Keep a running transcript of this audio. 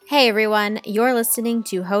Hey everyone, you're listening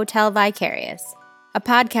to Hotel Vicarious, a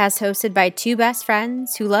podcast hosted by two best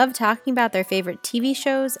friends who love talking about their favorite TV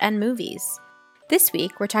shows and movies. This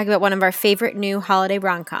week, we're talking about one of our favorite new holiday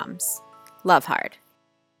rom-coms, LoveHard.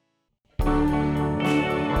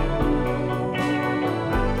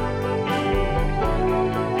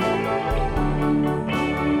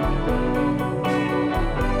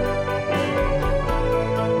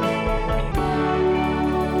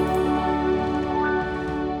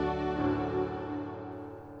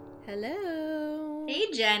 Hello. Hey,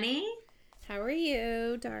 Jenny. How are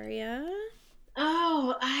you, Daria?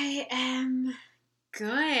 Oh, I am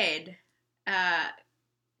good.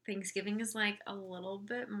 Thanksgiving is like a little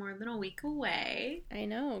bit more than a week away. I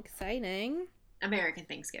know, exciting. American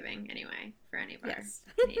Thanksgiving, anyway, for any of our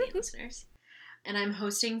Canadian listeners. And I'm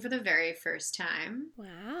hosting for the very first time.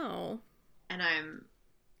 Wow. And I'm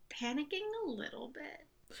panicking a little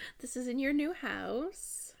bit. This is in your new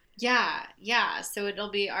house. Yeah. So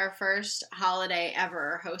it'll be our first holiday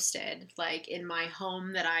ever hosted, like in my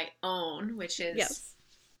home that I own, which is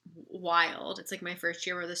wild. It's like my first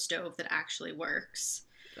year with a stove that actually works.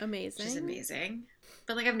 Amazing. Which is amazing.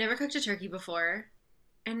 But like I've never cooked a turkey before.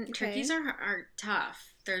 And turkeys are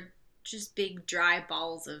tough. They're just big dry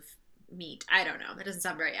balls of meat. I don't know. That doesn't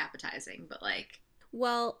sound very appetizing, but like.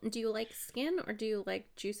 Well, do you like skin or do you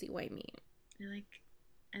like juicy white meat?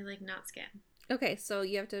 I like not skin. Okay, so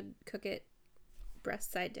you have to cook it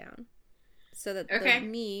breast side down so that the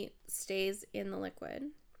meat stays in the liquid.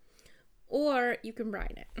 Or you can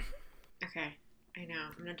brine it. Okay, I know.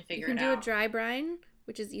 I'm going to have to figure it out. You can do a dry brine,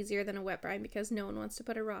 which is easier than a wet brine because no one wants to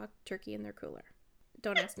put a raw turkey in their cooler.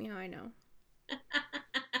 Don't ask me how I know.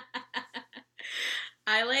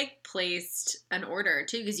 I placed an order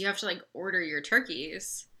too because you have to order your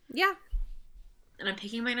turkeys. Yeah. And I'm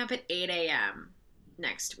picking mine up at 8 a.m.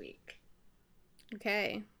 next week.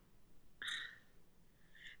 Okay.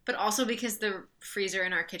 But also because the freezer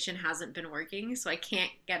in our kitchen hasn't been working, so I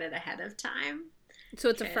can't get it ahead of time. So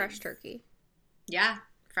it's a fresh turkey? Yeah,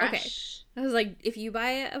 fresh. Okay. I was like, if you buy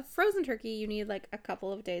a frozen turkey, you need a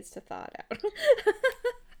couple of days to thaw it out.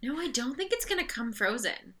 No, I don't think it's going to come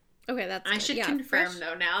frozen. Okay, that's I should confirm,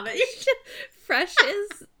 though, now that you fresh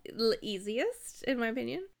is easiest, in my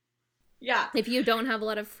opinion. Yeah. If you don't have a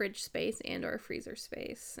lot of fridge space and or freezer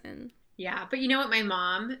space. Yeah, but you know what? My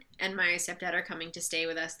mom and my stepdad are coming to stay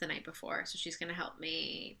with us the night before, so she's going to help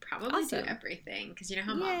me probably do everything, because you know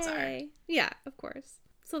how moms are. Yeah, of course.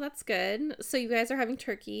 So that's good. So you guys are having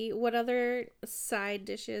turkey. What other side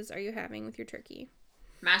dishes are you having with your turkey?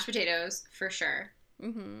 Mashed potatoes, for sure.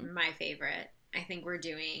 Mm-hmm. My favorite. I think we're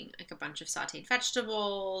doing a bunch of sauteed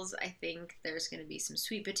vegetables. I think there's going to be some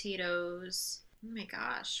sweet potatoes. Oh my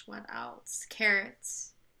gosh, what else?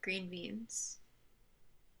 Carrots, green beans.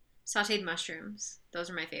 Sauteed mushrooms. Those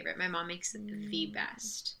are my favorite. My mom makes the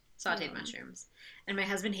best sauteed mushrooms. And my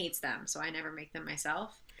husband hates them, so I never make them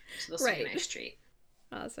myself. So they'll be a nice treat.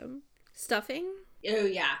 Awesome. Stuffing? Oh,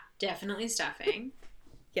 yeah. Definitely stuffing.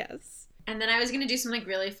 Yes. And then I was going to do some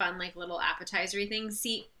really fun little appetizer-y things.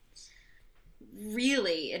 See,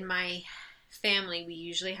 really, in my family, we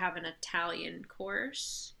usually have an Italian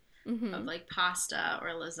course of pasta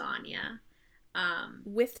or lasagna.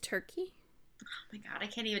 With turkey? Oh my God, I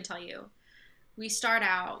can't even tell you. We start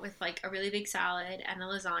out with a really big salad and a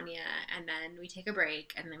lasagna, and then we take a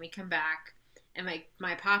break, and then we come back. And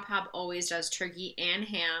my pop always does turkey and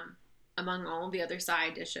ham among all the other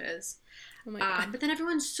side dishes. Oh my God. But then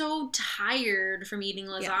everyone's so tired from eating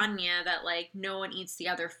lasagna that no one eats the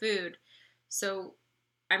other food. So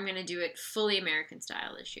I'm going to do it fully American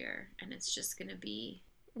style this year, and it's just going to be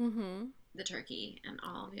the turkey and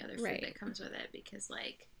all the other food that comes with it because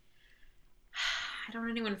I don't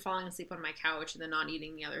want anyone falling asleep on my couch and then not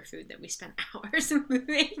eating the other food that we spent hours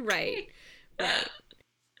moving. Right.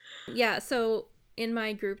 Yeah, so in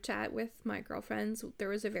my group chat with my girlfriends, there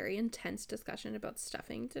was a very intense discussion about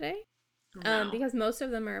stuffing today. Because most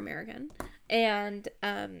of them are American. And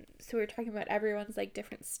so we were talking about everyone's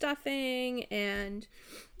different stuffing and,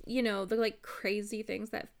 the crazy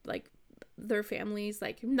things that their families,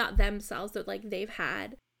 not themselves, but they've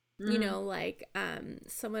had.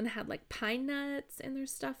 Someone had pine nuts in their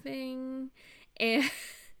stuffing, and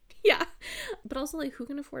yeah, but also who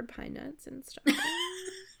can afford pine nuts and stuffing?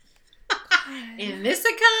 In this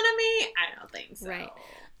economy, I don't think so. Right.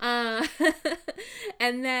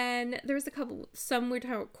 And then there was some we were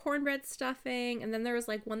talking about cornbread stuffing, and then there was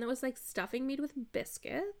one that was stuffing made with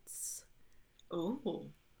biscuits.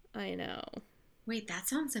 Oh, I know. Wait, that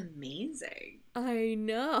sounds amazing. I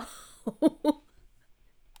know.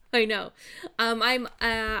 I know. I'm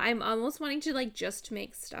almost wanting to just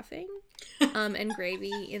make stuffing and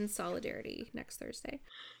gravy in solidarity next Thursday.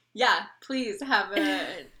 Yeah, please have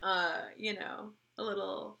a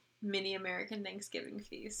little mini American Thanksgiving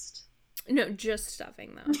feast. No, just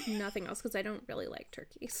stuffing, though. Nothing else, because I don't really like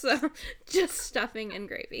turkey. So, just stuffing and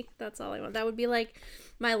gravy. That's all I want. That would be, like,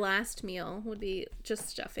 my last meal would be just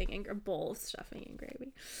stuffing and a bowl of stuffing and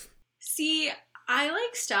gravy. See, I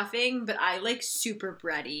like stuffing, but I like super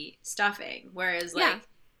bready stuffing. Whereas, like,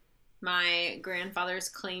 my grandfather's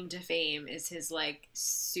claim to fame is his, like,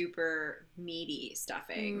 super meaty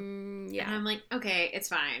stuffing. Yeah. And I'm like, okay, it's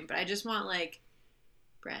fine. But I just want, like,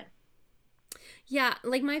 bread. Yeah,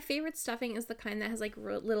 like, my favorite stuffing is the kind that has, like,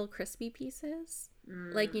 little crispy pieces.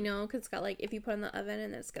 Like, you know, because it's got, like, if you put it in the oven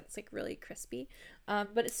and it's got, like, really crispy.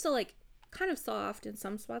 But it's still, like, kind of soft in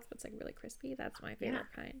some spots, but it's, like, really crispy. That's my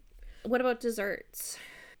favorite kind. What about desserts?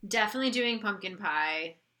 Definitely doing pumpkin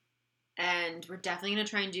pie. And we're definitely going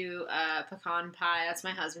to try and do pecan pie. That's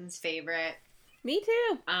my husband's favorite. Me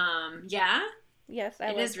too. Yeah? Yes,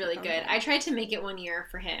 It is really good. Pie. I tried to make it one year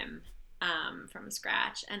for him from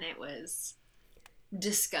scratch, and it was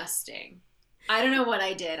disgusting. I don't know what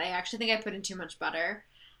I did. I actually think I put in too much butter.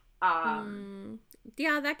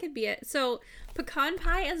 Yeah, that could be it. So, pecan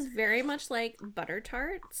pie is very much like butter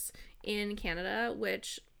tarts in Canada,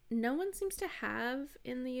 which no one seems to have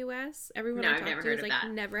in the U.S. Everyone I talk to is like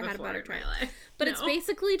never had a butter tart. But it's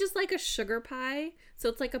basically just like a sugar pie. So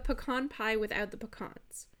it's like a pecan pie without the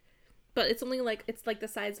pecans. But it's only like, it's like the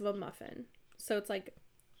size of a muffin. So it's like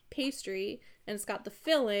pastry, and it's got the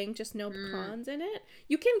filling, just no pecans in it.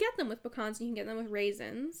 You can get them with pecans, and you can get them with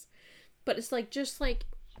raisins. But it's like, just like,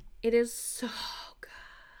 it is so good.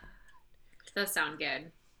 It does sound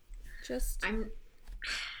good.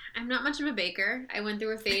 I'm not much of a baker. I went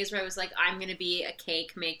through a phase where I was like, I'm going to be a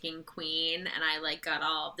cake making queen. And I like got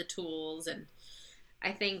all of the tools, and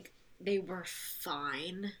I think they were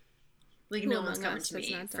fine. Like, no one's coming to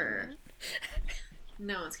me for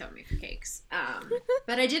cakes.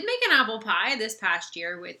 But I did make an apple pie this past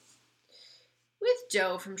year with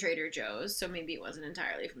dough from Trader Joe's. So maybe it wasn't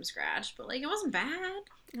entirely from scratch, but like, it wasn't bad.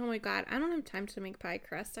 Oh my God. I don't have time to make pie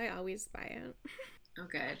crust. I always buy it. Oh,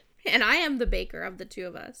 good. And I am the baker of the two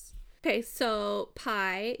of us. Okay, so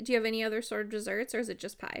pie. Do you have any other sort of desserts, or is it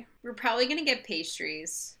just pie? We're probably going to get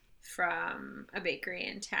pastries from a bakery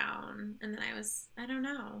in town. And then I don't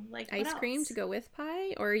know. Like, ice cream to go with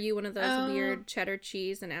pie? Or are you one of those weird cheddar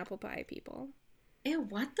cheese and apple pie people? Ew,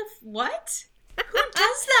 what? Who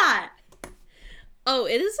does that? Oh,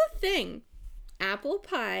 it is a thing. Apple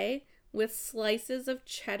pie with slices of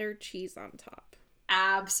cheddar cheese on top.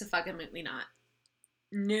 Abso-fucking-lutely not.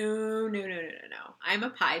 No. I'm a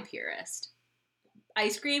pie purist.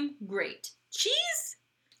 Ice cream, great. Cheese?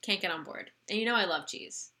 Can't get on board. And you know I love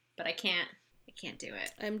cheese, but I can't do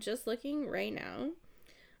it. I'm just looking right now.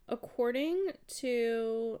 According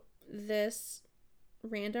to this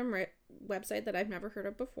random website that I've never heard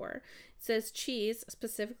of before, it says cheese,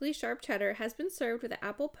 specifically sharp cheddar, has been served with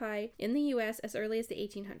apple pie in the U.S. as early as the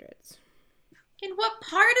 1800s. In what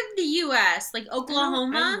part of the U.S.? Like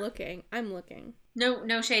Oklahoma? I'm looking.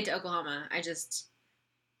 No shade to Oklahoma.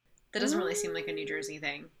 That doesn't really seem like a New Jersey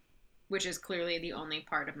thing, which is clearly the only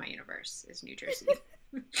part of my universe is New Jersey.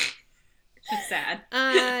 It's sad.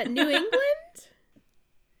 New England?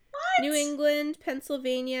 What? New England,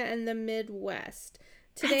 Pennsylvania, and the Midwest.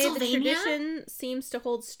 Today, the tradition seems to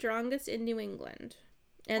hold strongest in New England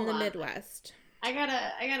and the Midwest. I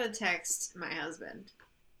gotta text my husband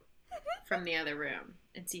from the other room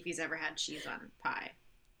and see if he's ever had cheese on pie.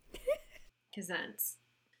 Because that's...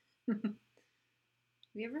 Have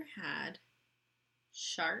you ever had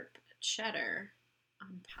sharp cheddar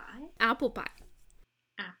on pie? Apple pie.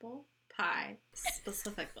 Apple pie,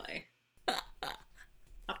 specifically.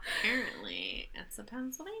 Apparently, it's a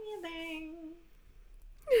Pennsylvania thing.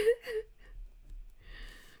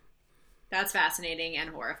 That's fascinating and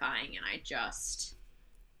horrifying, and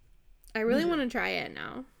I really want to try it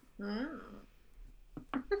now.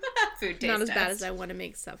 Food taste Not as test. bad as I want to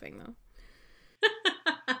make stuffing, though.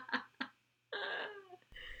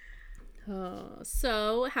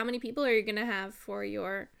 So how many people are you gonna have for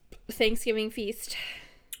your Thanksgiving feast?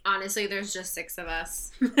 Honestly, there's just 6 of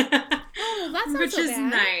us. Oh, that's not which so is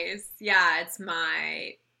bad. nice. Yeah, it's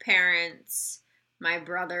my parents, my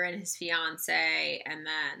brother and his fiance, and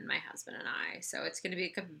then my husband and I. So it's going to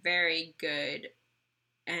be like a very good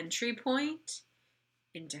entry point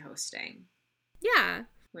into hosting. Yeah.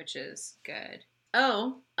 Which is good.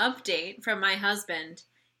 Oh, update from my husband.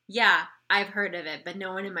 Yeah, I've heard of it, but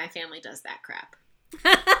no one in my family does that crap.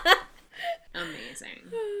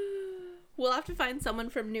 Amazing. We'll have to find someone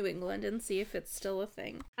from New England and see if it's still a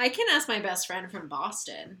thing. I can ask my best friend from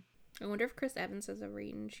Boston. I wonder if Chris Evans has ever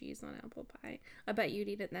eaten cheese on apple pie. I bet you'd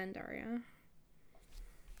eat it then, Daria.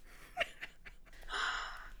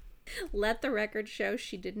 Let the record show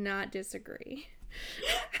she did not disagree.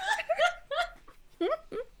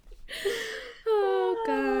 Oh,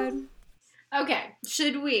 God. Okay,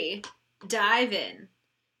 should we dive in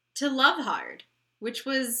to LoveHard, which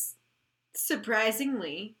was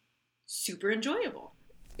surprisingly super enjoyable?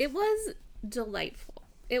 It was delightful.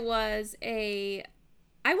 It was I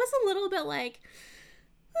was a little bit like,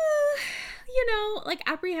 like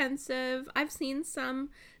apprehensive. I've seen some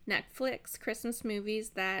Netflix Christmas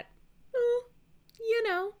movies that,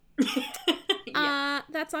 Yeah.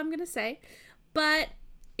 that's all I'm going to say. But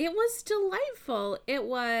it was delightful. It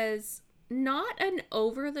was not an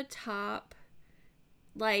over-the-top,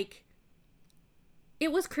 like,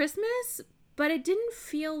 it was Christmas, but it didn't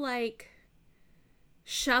feel like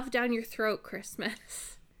shoved down your throat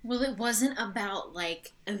Christmas. Well, it wasn't about,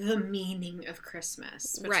 like, the meaning of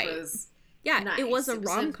Christmas, which was nice. It was a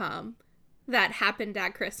rom-com that happened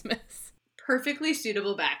at Christmas. Perfectly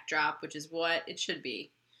suitable backdrop, which is what it should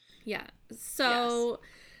be. Yeah. So,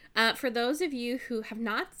 for those of you who have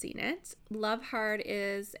not seen it, LoveHard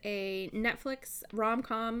is a Netflix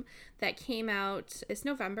rom-com that came out this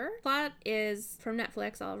November. Plot is from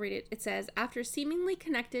Netflix. I'll read it. It says, after seemingly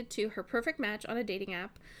connected to her perfect match on a dating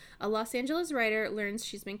app, a Los Angeles writer learns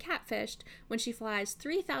she's been catfished when she flies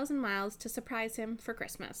 3,000 miles to surprise him for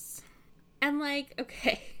Christmas. And like,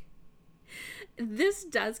 okay, this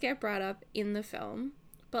does get brought up in the film,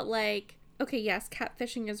 but like, okay, yes,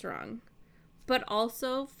 catfishing is wrong. But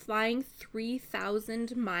also flying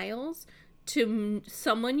 3,000 miles to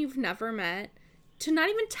someone you've never met, to not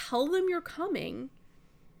even tell them you're coming,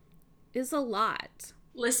 is a lot.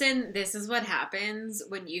 Listen, this is what happens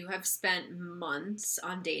when you have spent months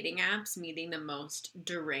on dating apps meeting the most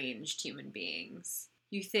deranged human beings.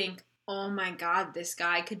 You think, oh my God, this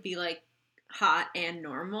guy could be like hot and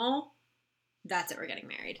normal. That's it, we're getting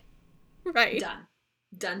married. Right.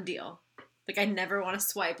 Done deal. Like, I never want to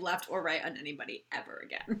swipe left or right on anybody ever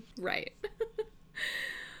again. Right.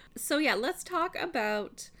 So yeah, let's talk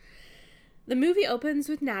about, the movie opens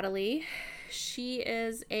with Natalie. She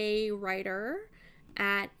is a writer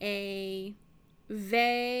at a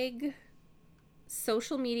vague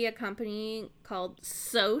social media company called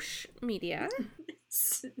Soch Media.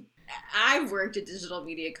 I've worked at digital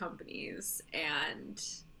media companies, and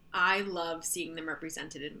I love seeing them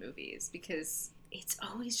represented in movies because it's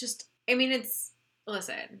always just, I mean, it's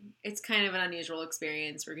kind of an unusual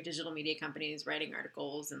experience for digital media companies writing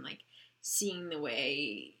articles and like seeing the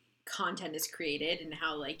way content is created and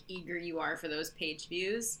how like eager you are for those page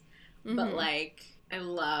views. Mm-hmm. But like, I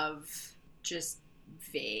love just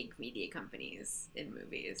vague media companies in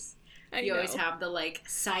movies. You always have the like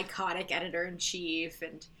psychotic editor-in-chief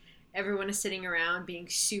and everyone is sitting around being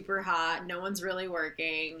super hot. No one's really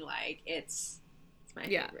working. Like, it's my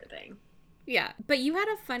favorite thing. Yeah, but you had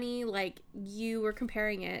a funny, like, you were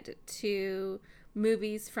comparing it to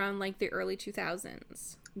movies from, like, the early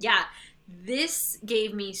 2000s. Yeah, this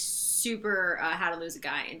gave me super How to Lose a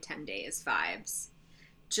Guy in 10 Days vibes.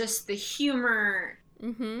 Just the humor.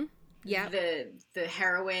 Mm-hmm. Yeah. The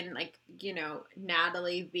heroine, like,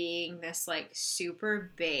 Natalie being this, like,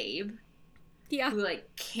 super babe. Yeah. Who,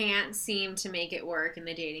 like, can't seem to make it work in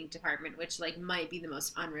the dating department, which, like, might be the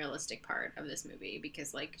most unrealistic part of this movie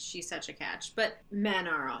because, like, she's such a catch. But men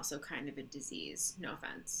are also kind of a disease. No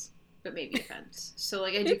offense. But maybe offense. So,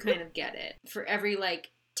 like, I do kind of get it. For every,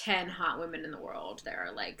 like, 10 hot women in the world, there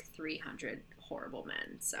are, like, 300 horrible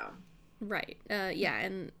men, so. Right. Yeah,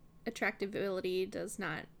 and attractability does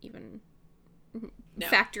not even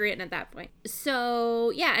factor in at that point. So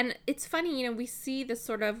yeah, and it's funny, we see this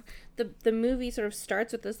sort of the movie sort of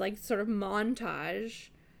starts with this like sort of montage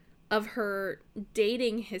of her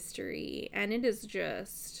dating history, and it is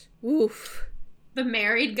just oof. The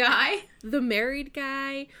married guy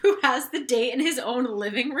who has the date in his own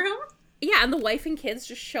living room. Yeah, and the wife and kids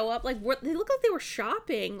just show up like they look like they were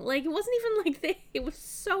shopping. Like it wasn't even like it was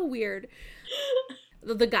so weird.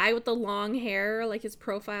 The guy with the long hair, like his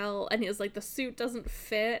profile and his like the suit doesn't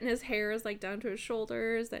fit and his hair is like down to his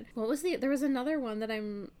shoulders. And there was another one that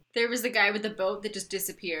there was the guy with the boat that just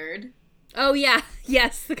disappeared. Oh yeah.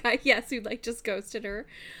 Yes, the guy, yes, who like just ghosted her.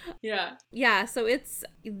 Yeah. Yeah, so it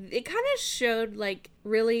kind of showed like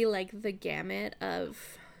really like the gamut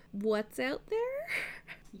of what's out there.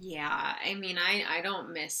 Yeah, I mean, I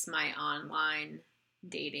don't miss my online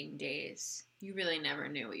dating days. You really never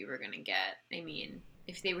knew what you were going to get. I mean,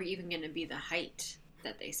 if they were even going to be the height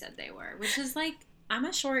that they said they were, which is like, I'm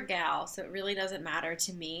a short gal, so it really doesn't matter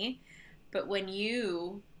to me. But when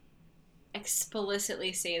you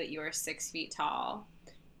explicitly say that you are 6 feet tall,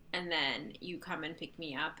 and then you come and pick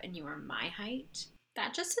me up and you are my height,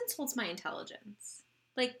 that just insults my intelligence.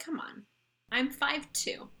 Like, come on. I'm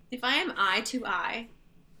 5'2". If I am eye to eye,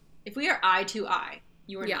 if we are eye to eye,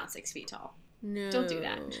 you are not 6 feet tall. No. Don't do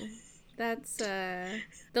that. That's,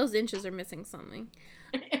 those inches are missing something.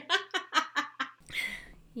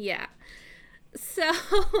 Yeah. So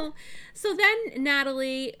then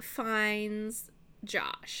Natalie finds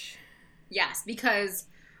Josh. Yes, because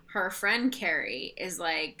her friend Carrie is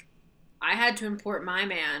like, I had to import my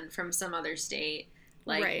man from some other state.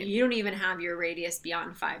 Like, right. You don't even have your radius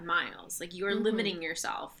beyond 5 miles. Like, you are limiting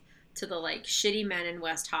yourself to the, like, shitty men in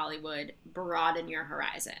West Hollywood. Broaden your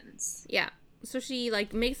horizons. Yeah. So she,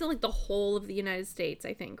 like, makes it, like, the whole of the United States,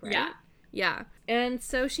 I think, right? Yeah. Yeah. And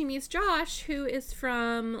so she meets Josh, who is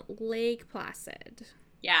from Lake Placid.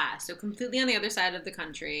 Yeah. So completely on the other side of the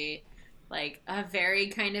country. Like, a very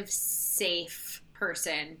kind of safe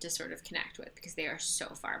person to sort of connect with because they are so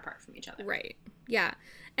far apart from each other. Right. Yeah.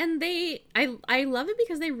 And I love it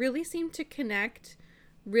because they really seem to connect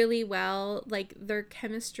really well. Like, their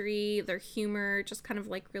chemistry, their humor just kind of,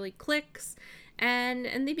 like, really clicks. And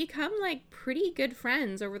they become, like, pretty good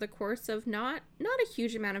friends over the course of not a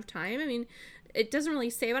huge amount of time. I mean, it doesn't really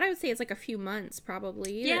say, but I would say it's, like, a few months,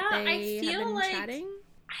 probably. Yeah, that they have been chatting.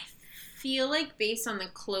 I feel like based on the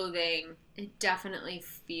clothing, it definitely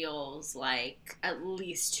feels like at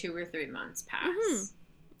least 2 or 3 months pass. Mm-hmm.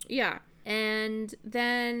 Yeah. And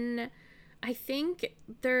then I think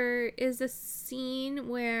there is a scene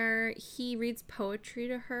where he reads poetry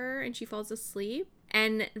to her and she falls asleep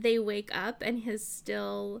and they wake up and he's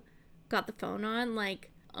still got the phone on.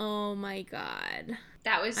 Like, oh my God.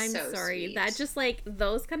 That was I'm so sorry. Sweet. That just, like,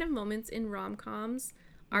 those kind of moments in rom-coms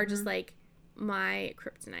are just, like, my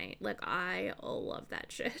kryptonite. Like, I love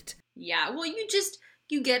that shit. Yeah, well,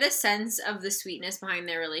 you get a sense of the sweetness behind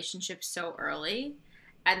their relationship so early.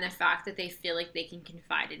 And the fact that they feel like they can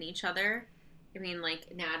confide in each other. I mean,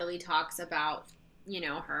 like, Natalie talks about, you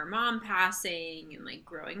know, her mom passing and, like,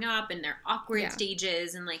 growing up and their awkward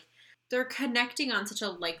stages. And, like, they're connecting on such a,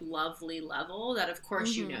 like, lovely level that, of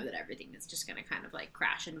course, you know that everything is just going to kind of, like,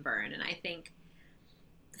 crash and burn. And I think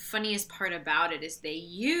the funniest part about it is they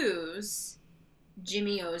use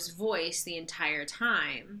Jimmy O's voice the entire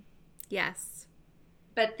time. Yes.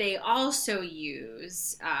 But they also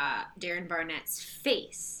use Darren Barnett's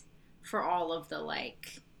face for all of the,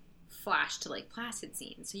 like, flash to Lake Placid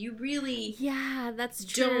scenes. So you really that's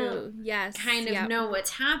true. Don't kind of know what's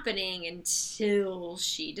happening until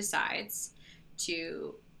she decides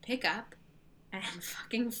to pick up and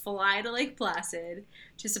fucking fly to Lake Placid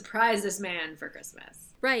to surprise this man for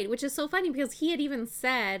Christmas. Right, which is so funny because he had even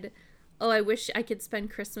said, oh, I wish I could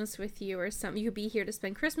spend Christmas with you or something. You could be here to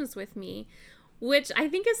spend Christmas with me. Which I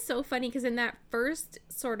think is so funny because in that first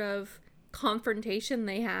sort of confrontation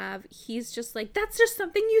they have, he's just like, that's just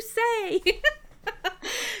something you say.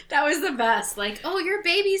 That was the best. Like, oh, your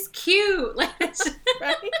baby's cute. Like,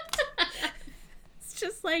 right? It's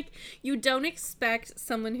just like, you don't expect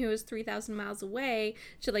someone who is 3,000 miles away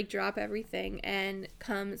to, like, drop everything and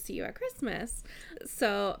come see you at Christmas.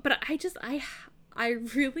 So, but I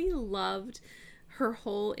really loved her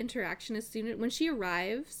whole interaction when she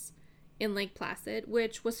arrives in Lake Placid,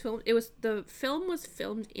 which was filmed. The film was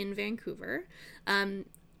filmed in Vancouver,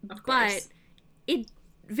 of course. But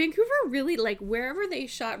Vancouver really, like, wherever they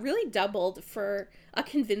shot really doubled for a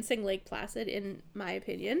convincing Lake Placid, in my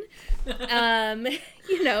opinion.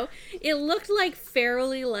 You know, it looked like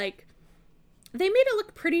fairly, like, they made it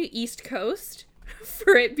look pretty East Coast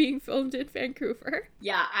for it being filmed in Vancouver.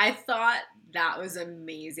 Yeah, I thought that was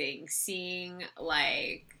amazing. Seeing,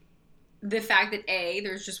 like, the fact that,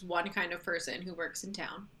 there's just one kind of person who works in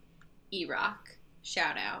town. E-Rock.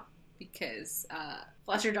 Shout out. Because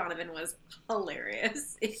Fletcher Donovan was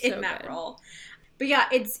hilarious in that role. But yeah,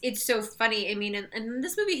 it's so funny. I mean, and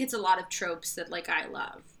this movie hits a lot of tropes that, like, I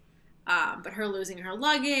love. But her losing her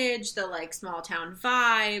luggage, the, like, small town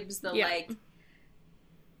vibes, the, like,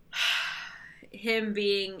 him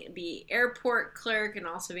being the airport clerk and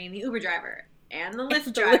also being the Uber driver and the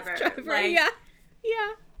Lyft driver. Like,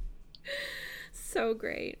 yeah. So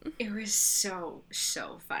great. It was so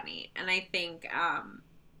funny. And I think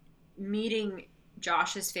meeting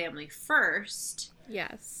Josh's family first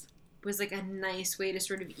was, like, a nice way to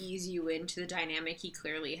sort of ease you into the dynamic he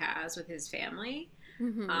clearly has with his family.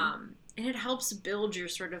 And it helps build your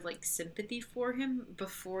sort of, like, sympathy for him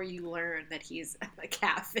before you learn that he's a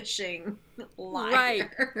catfishing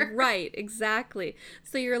liar. Right, exactly.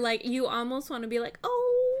 So you're like, you almost want to be like,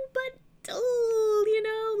 oh, but, oh, you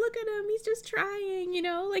know, look at him, he's just trying, you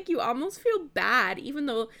know? Like, you almost feel bad, even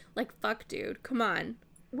though, like, fuck, dude, come on.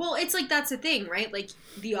 Well, it's like, that's the thing, right? Like,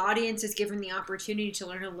 the audience is given the opportunity to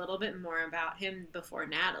learn a little bit more about him before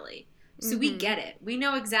Natalie. So we get it. We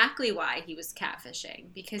know exactly why he was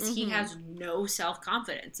catfishing, because he has no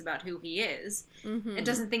self-confidence about who he is and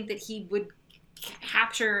doesn't think that he would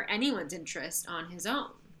capture anyone's interest on his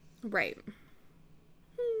own. Right.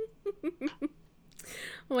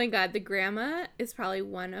 Oh my god, the grandma is probably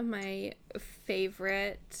one of my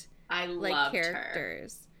favorite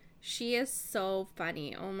characters. Her. She is so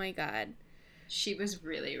funny. Oh my god. She was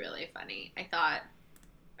really, really funny. I thought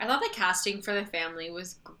the casting for the family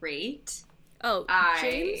was great. Oh,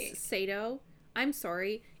 James Sato, I'm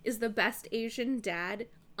sorry, is the best Asian dad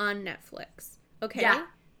on Netflix. Okay? Yeah.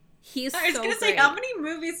 He's so great. I was going to say, how many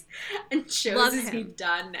movies and shows has he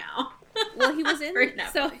done now? Well, he was in...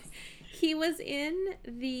 He was in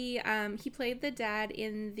the... he played the dad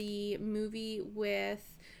in the movie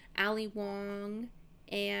with Ali Wong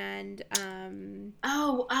and... I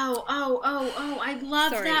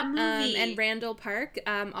love that movie. And Randall Park,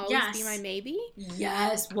 Always Be My Maybe.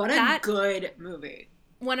 Yes, what a good movie.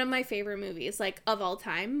 One of my favorite movies, like, of all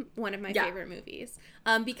time. One of my favorite movies.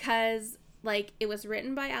 Because... like, it was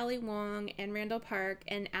written by Ali Wong and Randall Park,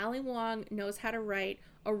 and Ali Wong knows how to write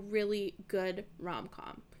a really good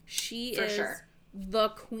rom-com. She is the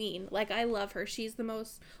queen. Like, I love her. She's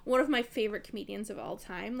one of my favorite comedians of all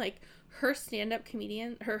time. Like, her stand-up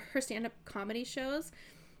comedy shows,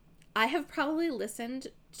 I have probably listened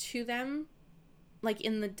to them, like,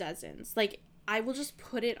 in the dozens. Like, I will just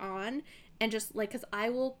put it on and just, like, because I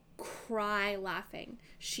will cry laughing.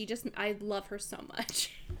 I love her so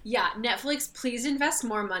much. Yeah, Netflix, please invest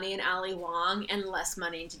more money in Ali Wong and less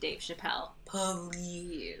money into Dave Chappelle.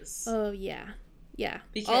 Please. Oh, yeah. Yeah.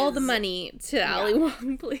 Because, all the money to Ali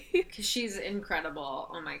Wong, please. Because she's incredible.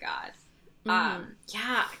 Oh, my God.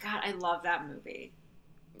 Yeah, God, I love that movie.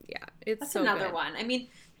 Yeah, it's That's so another good. one. I mean,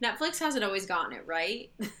 Netflix hasn't always gotten it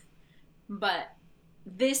right. But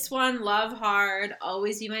this one, LoveHard,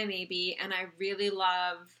 Always Be My Maybe, and I really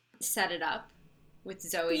love Set It Up with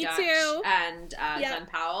Zoe Dutch and Glenn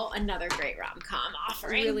Powell. Another great rom-com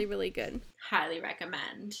offering. Really, really good. Highly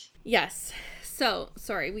recommend. Yes. So,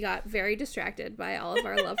 sorry, we got very distracted by all of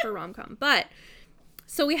our love for rom-com. But,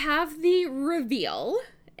 so we have the reveal,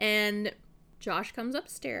 and Josh comes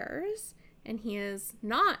upstairs, and he is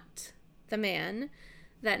not the man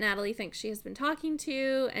that Natalie thinks she has been talking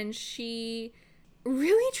to, and she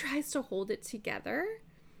really tries to hold it together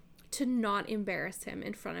to not embarrass him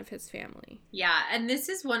in front of his family. Yeah, and this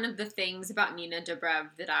is one of the things about Nina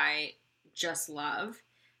Dobrev that I just love.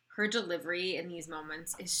 Her delivery in these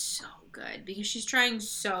moments is so good because she's trying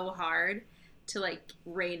so hard to, like,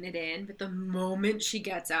 rein it in, but the moment she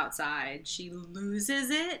gets outside, she loses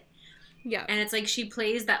it. Yeah. And it's like she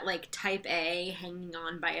plays that, like, type A hanging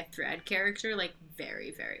on by a thread character, like,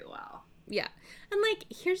 very, very well. Yeah. And, like,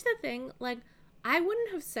 here's the thing, like, I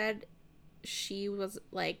wouldn't have said she was,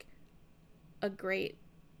 like, a great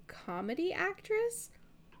comedy actress,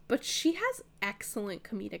 but she has excellent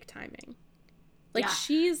comedic timing. Like,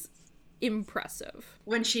 she's impressive.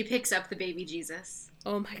 When she picks up the baby Jesus.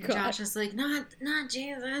 Oh my god. Josh is like, not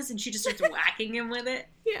Jesus, and she just starts whacking him with it.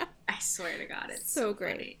 Yeah. I swear to God, it's so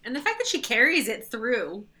great. Funny. And the fact that she carries it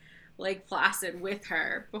through, like, Placid with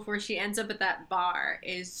her before she ends up at that bar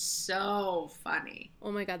is so funny.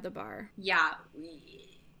 Oh my god, the bar. Yeah.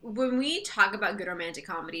 When we talk about good romantic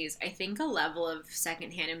comedies, I think a level of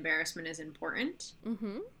secondhand embarrassment is important.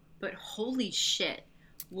 Mm-hmm. But holy shit,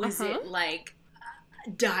 was it, like,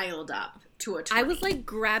 dialed up to a 20. I was, like,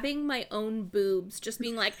 grabbing my own boobs, just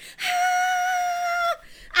being like,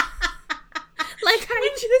 like,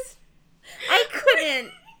 I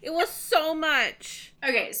couldn't. It was so much.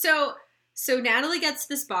 Okay, so Natalie gets to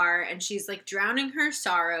this bar, and she's, like, drowning her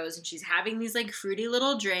sorrows, and she's having these, like, fruity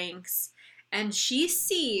little drinks. And she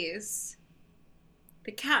sees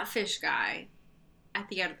the catfish guy at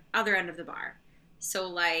the other end of the bar. So,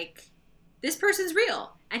 like, this person's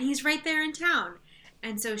real. And he's right there in town.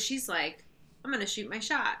 And so she's like, I'm going to shoot my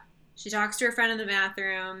shot. She talks to her friend in the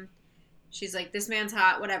bathroom. She's like, this man's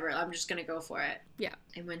hot. Whatever. I'm just going to go for it. Yeah.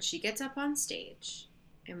 And when she gets up on stage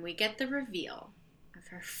and we get the reveal of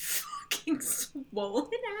her fucking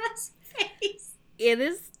swollen ass face. It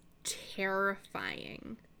is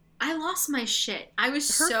terrifying. I lost my shit. I was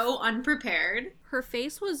so unprepared. Her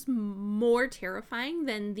face was more terrifying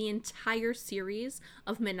than the entire series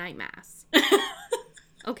of Midnight Mass.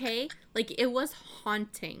 Okay? Like, it was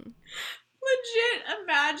haunting. Legit,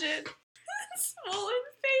 imagine a swollen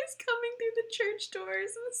face coming through the church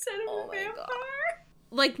doors instead of a vampire.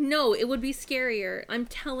 Like, no, it would be scarier. I'm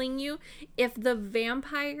telling you, if the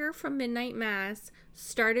vampire from Midnight Mass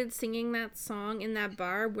started singing that song in that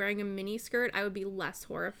bar wearing a miniskirt, I would be less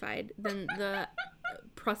horrified than the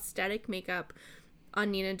prosthetic makeup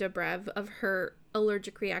on Nina Dobrev of her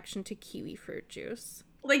allergic reaction to kiwi fruit juice.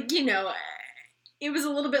 Like, it was a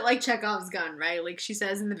little bit like Chekhov's gun, right? Like, she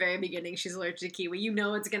says in the very beginning she's allergic to kiwi. You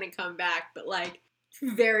know it's going to come back, but, like,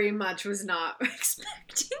 very much was not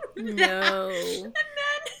expecting that. No.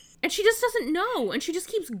 And she just doesn't know, and she just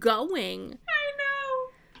keeps going. I know.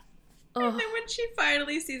 Ugh. And then when she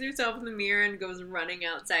finally sees herself in the mirror and goes running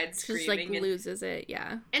outside screaming. She just, like, loses it,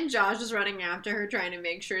 yeah. And Josh is running after her trying to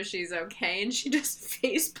make sure she's okay, and she just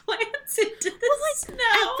face plants into the snow.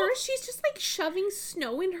 At first, she's just, like, shoving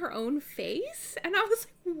snow in her own face, and I was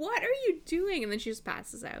like, what are you doing? And then she just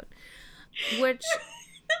passes out. Which,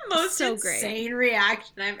 the most so insane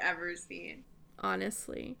reaction I've ever seen.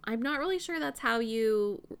 Honestly. I'm not really sure that's how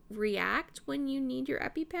you react when you need your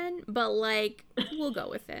EpiPen, but, like, we'll go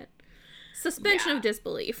with it. Suspension of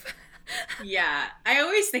disbelief. Yeah. I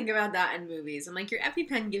always think about that in movies. I'm like, your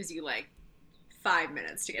EpiPen gives you, like, 5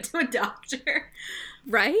 minutes to get to a doctor.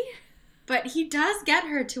 Right? But he does get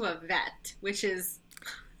her to a vet, which is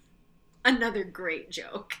another great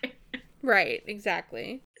joke. Right,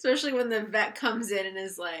 exactly. Especially when the vet comes in and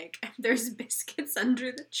is like, there's biscuits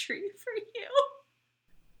under the tree for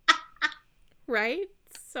you. Right?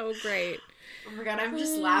 So great. Oh my god, I'm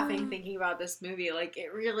just laughing thinking about this movie. Like,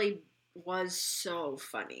 it really was so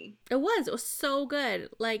funny. It was so good.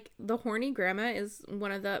 Like, the horny grandma is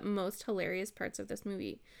one of the most hilarious parts of this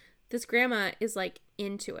movie. This grandma is, like,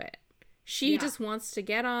 into it. She just wants to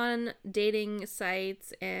get on dating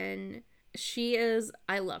sites, and she is,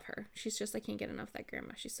 I love her. She's just, I can't get enough of that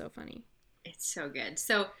grandma. She's so funny. It's so good.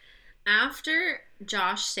 So, after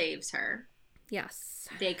Josh saves her, yes,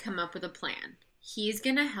 they come up with a plan. He's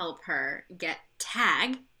gonna help her get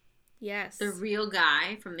Tag. Yes. The real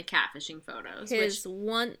guy from the catfishing photos. His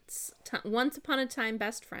once upon a time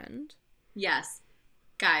best friend. Yes.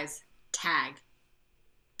 Guys, Tag.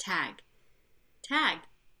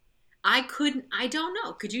 I don't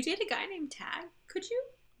know. Could you date a guy named Tag? Could you?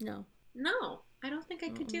 No, I don't think I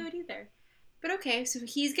could do it either. But okay, so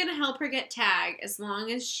he's going to help her get Tag as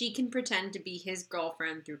long as she can pretend to be his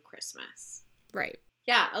girlfriend through Christmas. Right.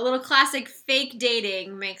 Yeah, a little classic fake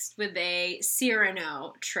dating mixed with a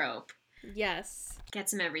Cyrano trope. Yes.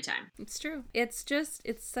 Gets him every time. It's true. It's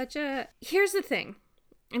such a... Here's the thing.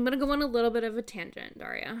 I'm going to go on a little bit of a tangent,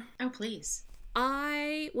 Daria. Oh, please.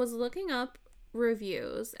 I was looking up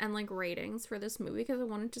reviews and, like, ratings for this movie because I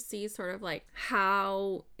wanted to see sort of, like,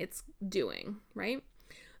 how it's doing, right?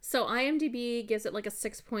 So IMDb gives it, like, a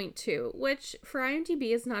 6.2, which for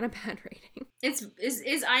IMDb is not a bad rating. Is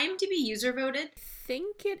IMDb user voted? I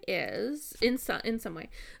think it is in some way.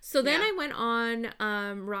 So then I went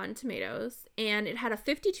on Rotten Tomatoes, and it had a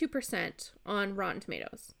 52% on Rotten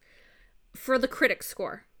Tomatoes for the critic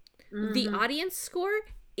score. Mm-hmm. The audience score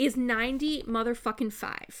is 90 motherfucking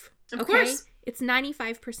 5. Of course. It's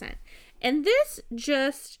 95%. And this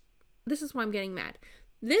is why I'm getting mad.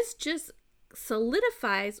 This just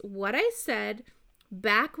solidifies what I said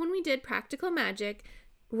back when we did Practical Magic.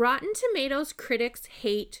 Rotten Tomatoes critics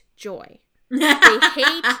hate joy. They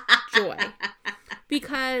hate joy.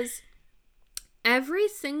 Because every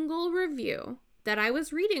single review that I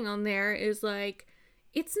was reading on there is like,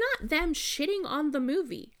 it's not them shitting on the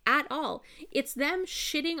movie at all. It's them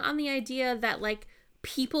shitting on the idea that, like,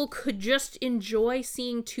 people could just enjoy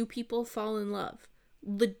seeing two people fall in love.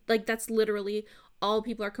 Like, that's literally all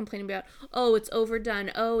people are complaining about. Oh, it's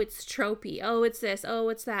overdone. Oh, it's tropey. Oh, it's this. Oh,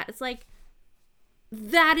 it's that. It's like,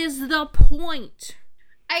 that is the point.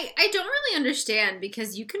 I don't really understand,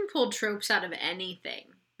 because you can pull tropes out of anything,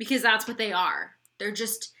 because that's what they are. They're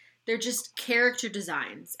just character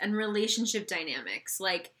designs and relationship dynamics.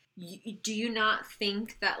 Like, do you not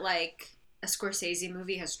think that, like, a Scorsese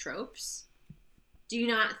movie has tropes? Do you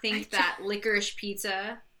not think that Licorice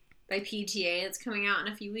Pizza by PTA that's coming out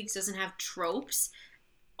in a few weeks doesn't have tropes?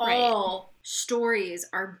 Right. All stories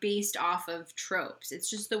are based off of tropes. It's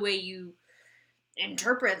just the way you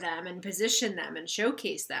interpret them and position them and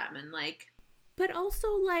showcase them, and, like... But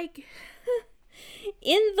also, like,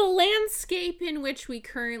 in the landscape in which we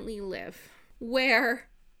currently live, where,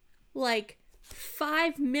 like,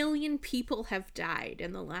 5 million people have died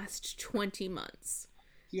in the last 20 months.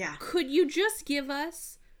 Yeah. Could you just give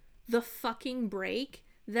us the fucking break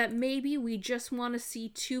that maybe we just want to see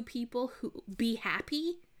two people who be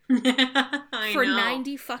happy for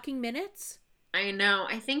 90 fucking minutes? I know.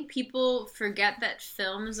 I think people forget that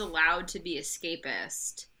film is allowed to be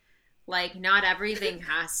escapist. Like, not everything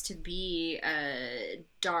has to be a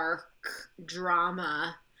dark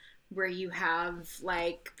drama where you have,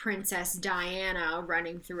 like, Princess Diana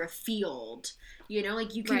running through a field. You know,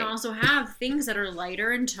 like, you can also have things that are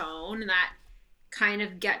lighter in tone and that kind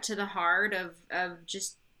of get to the heart of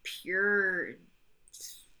just pure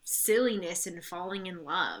silliness and falling in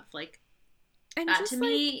love. Like, and that to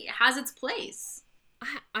me has its place.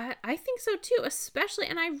 I think so too, especially,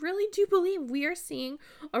 and I really do believe we are seeing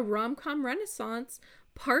a rom-com renaissance,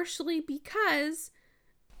 partially because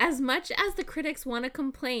as much as the critics want to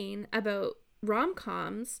complain about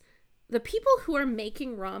rom-coms, the people who are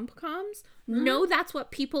making rom-coms know that's what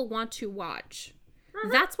people want to watch.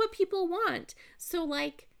 That's what people want. So,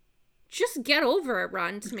 like, just get over it,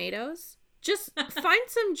 Rotten Tomatoes. Just find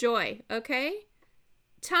some joy, okay?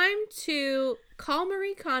 Time to call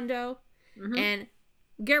Marie Kondo and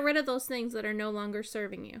get rid of those things that are no longer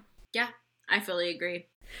serving you. Yeah, I fully agree.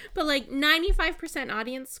 But, like, 95%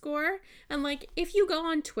 audience score, and, like, if you go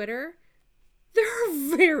on Twitter, there are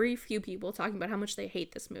very few people talking about how much they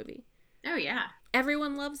hate this movie. Oh, yeah.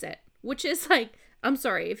 Everyone loves it, which is, like, I'm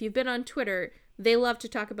sorry, if you've been on Twitter, they love to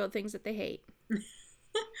talk about things that they hate.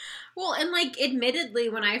 Well, and, like, admittedly,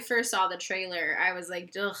 when I first saw the trailer, I was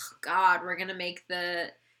like, ugh, God, we're gonna make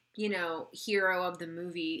the, you know, hero of the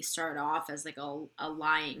movie start off as, like, a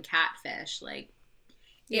lying catfish. Like,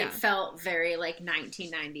 it felt very, like,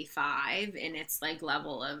 1995 in its, like,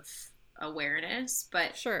 level of awareness,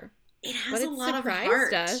 but sure, it has a lot of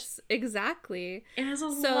heart. Us. Exactly. It has a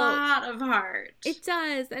lot of heart. It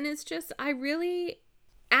does, and it's just, I really,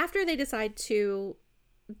 after they decide to,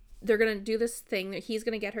 they're going to do this thing that he's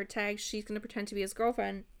going to get her tagged, she's going to pretend to be his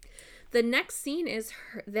girlfriend. The next scene is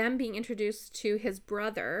them being introduced to his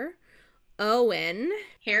brother, Owen.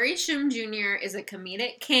 Harry Shum Jr. is a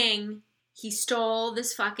comedic king. He stole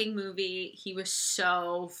this fucking movie. He was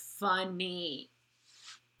so funny.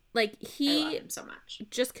 Like, he I love him so much.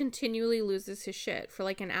 Just continually loses his shit for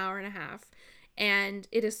like an hour and a half. And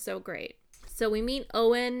it is so great. So we meet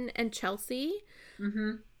Owen and Chelsea.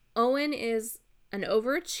 Owen is an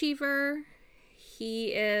overachiever.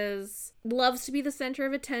 He loves to be the center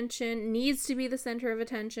of attention, needs to be the center of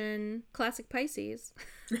attention. Classic Pisces,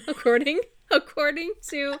 according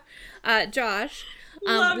to Josh.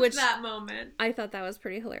 Loved that moment. I thought that was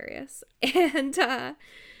pretty hilarious. And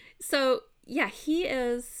so, yeah, he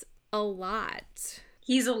is a lot.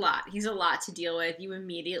 He's a lot. He's a lot to deal with. You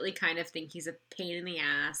immediately kind of think he's a pain in the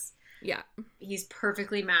ass. Yeah. He's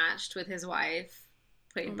perfectly matched with his wife,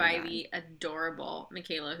 played by the adorable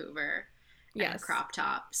Michaela Hoover. Yes. And crop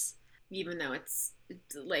tops, even though it's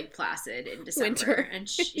like placid in December. Winter. And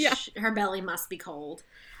her belly must be cold.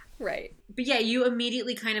 Right. But yeah, you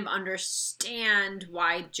immediately kind of understand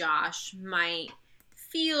why Josh might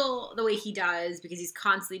feel the way he does, because he's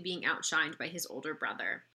constantly being outshined by his older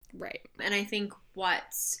brother. Right. And I think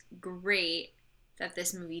what's great that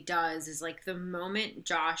this movie does is, like, the moment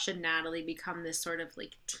Josh and Natalie become this sort of,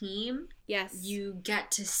 like, team, yes, you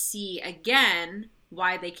get to see again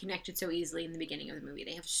why they connected so easily in the beginning of the movie.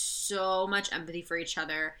 They have so much empathy for each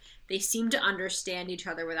other. They seem to understand each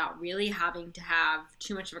other without really having to have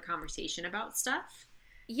too much of a conversation about stuff.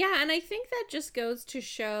 Yeah, and I think that just goes to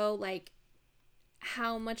show, like,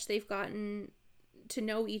 how much they've gotten to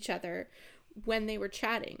know each other when they were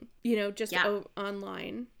chatting, you know, just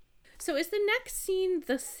online. So is the next scene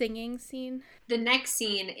the singing scene? The next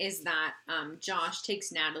scene is that Josh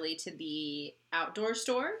takes Natalie to the outdoor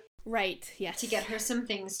store. Right, yes. To get her some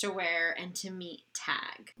things to wear and to meet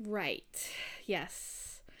Tag. Right,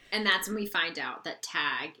 yes. And that's when we find out that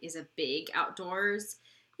Tag is a big outdoors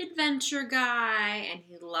adventure guy, and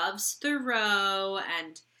he loves Thoreau,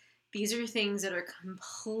 and these are things that are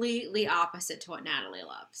completely opposite to what Natalie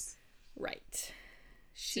loves. Right.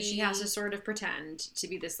 So she has to sort of pretend to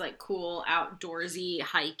be this, like, cool, outdoorsy,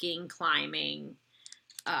 hiking, climbing,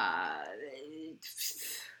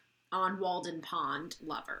 on Walden Pond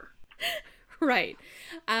lover. Right.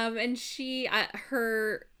 And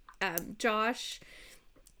Josh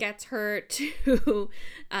gets her to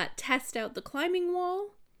test out the climbing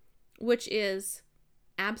wall, which is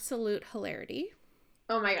absolute hilarity.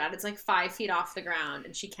 Oh my God, it's like 5 feet off the ground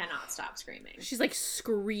and she cannot stop screaming. She's like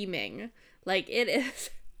screaming. Like, it is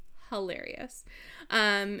hilarious.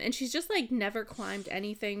 And she's just like never climbed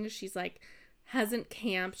anything. She's like hasn't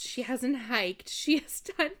camped, she hasn't hiked, she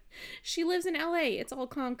lives in LA, it's all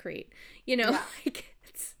concrete, you know. Like,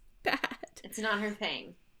 it's bad. It's not her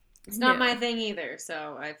thing. It's not my thing either,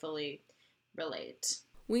 so I fully relate.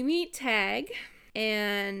 We meet Tag,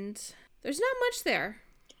 and there's not much there.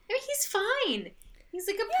 I mean, he's fine. He's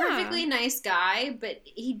like a perfectly nice guy, but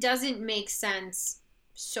he doesn't make sense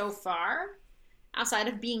so far, outside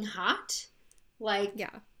of being hot, like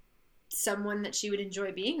someone that she would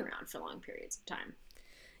enjoy being around for long periods of time.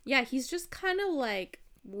 Yeah, he's just kind of like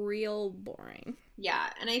real boring.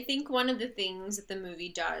 Yeah, and I think one of the things that the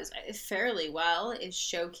movie does fairly well is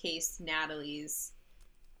showcase Natalie's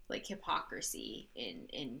like hypocrisy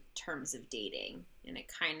in terms of dating, and it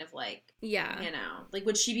kind of like, you know, like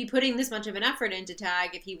would she be putting this much of an effort into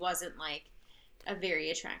Tag if he wasn't like a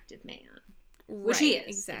very attractive man? Which he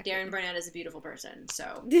is. Exactly. Darren Barnett is a beautiful person,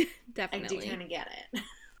 so definitely. I do kind of get it.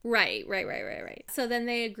 Right. So then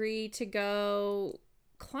they agree to go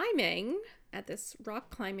climbing at this rock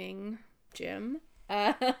climbing gym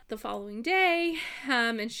the following day,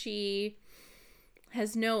 and she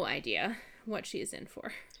has no idea what she is in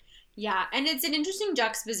for. Yeah, and it's an interesting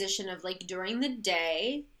juxtaposition of like during the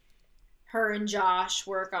day, her and Josh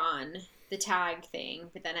work on the Tag thing,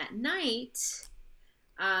 but then at night,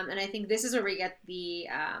 and I think this is where we get the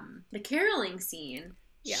caroling scene.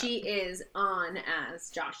 Yeah. She is on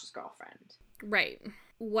as Josh's girlfriend. Right.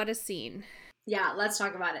 What a scene. Yeah, let's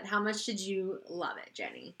talk about it. How much did you love it,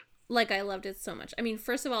 Jenny? Like, I loved it so much. I mean,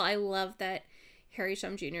 first of all, I love that Harry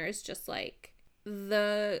Shum Jr. is just like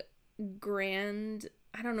the grand,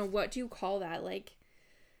 I don't know, what do you call that? Like,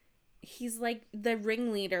 he's like the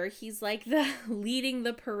ringleader. He's like the leading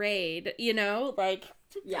the parade, you know? Like,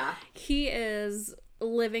 yeah. He is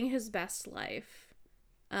living his best life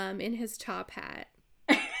in his top hat,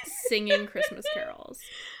 singing Christmas carols.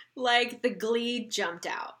 Like, the Glee jumped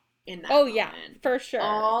out in that moment. Yeah, for sure.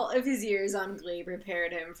 All of his years on Glee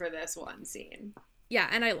prepared him for this one scene. Yeah,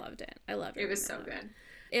 and I loved it. I loved it. It was so good.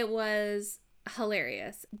 It was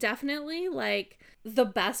hilarious. Definitely, like, the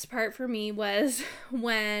best part for me was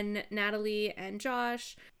when Natalie and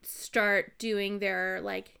Josh start doing their,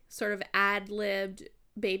 like, sort of ad-libbed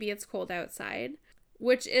Baby It's Cold Outside,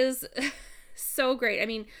 which is so great. I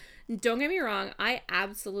mean, don't get me wrong, I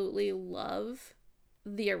absolutely love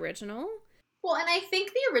the original. Well, and I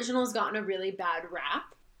think the original has gotten a really bad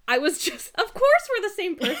rap. I was just, of course we're the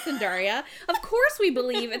same person, Daria. Of course we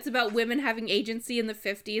believe it's about women having agency in the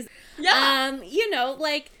 50s. Yeah. You know,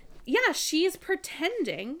 like, yeah, she's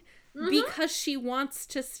pretending because she wants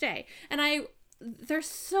to stay. And there's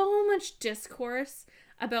so much discourse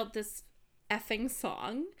about this effing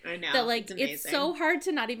song. I know. That, like, it's so hard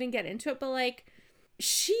to not even get into it, but, like,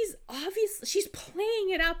 she's playing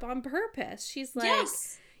it up on purpose. She's like,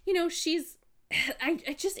 yes. You know,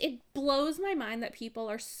 it blows my mind that people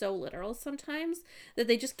are so literal sometimes that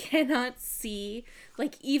they just cannot see,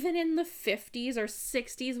 like, even in the 50s or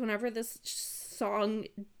 60s, whenever this song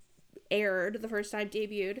aired, the first time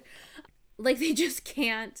debuted, like, they just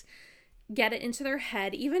can't get it into their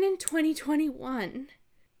head, even in 2021,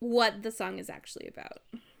 what the song is actually about.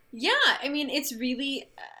 Yeah, I mean, it's really,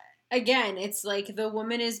 again, it's like the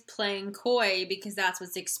woman is playing coy because that's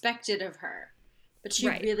what's expected of her. But she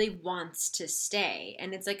really wants to stay.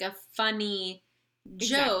 And it's like a funny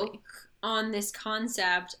joke on this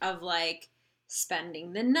concept of, like,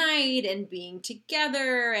 spending the night and being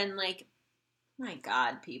together and, like, my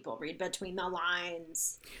God, people, read between the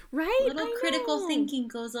lines. Right. A little critical thinking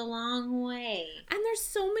goes a long way. And there's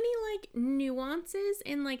so many, like, nuances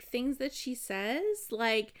in, like, things that she says.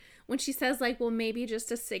 Like, when she says, like, well, maybe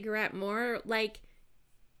just a cigarette more, like,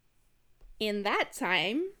 in that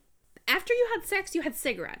time, after you had sex, you had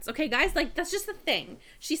cigarettes. Okay, guys? Like, that's just the thing.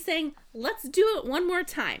 She's saying, let's do it one more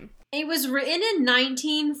time. It was written in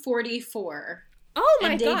 1944. Oh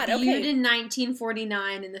my God, okay. And debuted in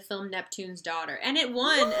 1949 in the film Neptune's Daughter. And it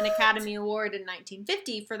won an Academy Award in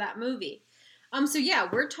 1950 for that movie. So yeah,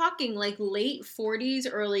 we're talking like late 40s,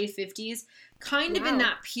 early 50s, kind of in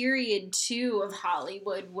that period too of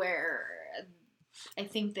Hollywood where I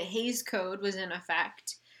think the Hays Code was in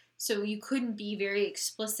effect. So you couldn't be very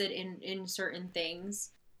explicit in certain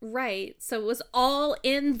things. Right. So it was all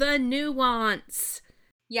in the nuance.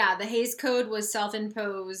 Yeah, the Hays Code was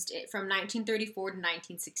self-imposed from 1934 to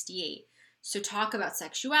 1968. So talk about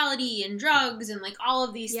sexuality and drugs and, like, all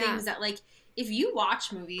of these things that, like, if you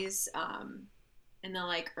watch movies in the,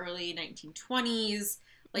 like, early 1920s,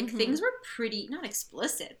 like, things were pretty, not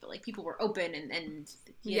explicit, but, like, people were open and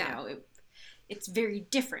you know, it's very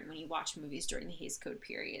different when you watch movies during the Hays Code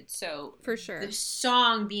period. So for sure, the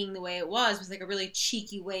song being the way it was like a really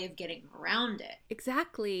cheeky way of getting around it.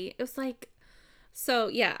 Exactly. It was like, so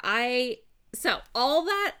yeah, all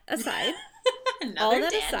that aside, all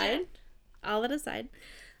that aside,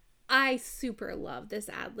 I super love this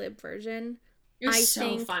ad-lib version. It's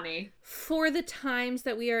so funny. For the times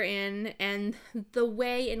that we are in and the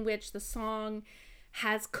way in which the song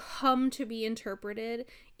has come to be interpreted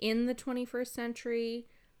in the 21st century,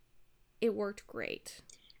 it worked great.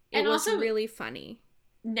 And it was also really funny.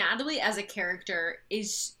 Natalie as a character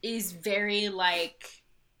is very like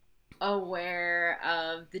aware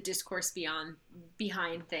of the discourse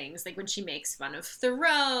behind things, like when she makes fun of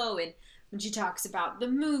Thoreau, and when she talks about the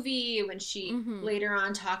movie, when she later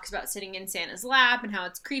on talks about sitting in Santa's lap and how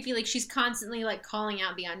it's creepy, like she's constantly like calling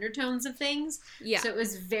out the undertones of things. So it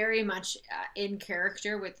was very much in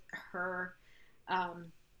character with her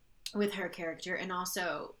character, and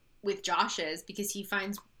also with Josh's, because he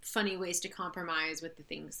finds funny ways to compromise with the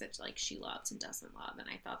things that like she loves and doesn't love, and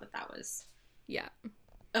I thought that was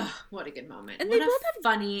what a good moment. And what they both have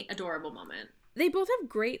funny, adorable moment. They both have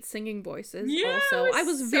great singing voices. Also, I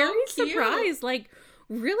was very surprised, like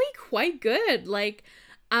really quite good. Like,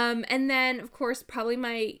 and then of course, probably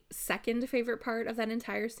my second favorite part of that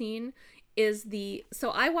entire scene is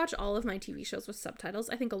so I watch all of my TV shows with subtitles.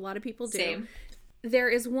 I think a lot of people do. Same. There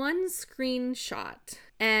is one screenshot,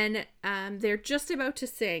 and they're just about to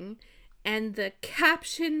sing, and the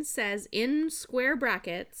caption says in square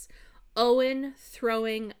brackets, Owen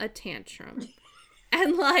throwing a tantrum.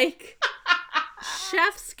 And like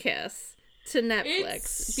chef's kiss to Netflix.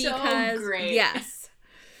 It's because so great.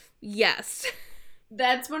 Yes.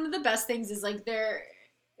 That's one of the best things is like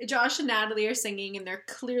Josh and Natalie are singing and they're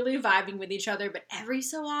clearly vibing with each other, but every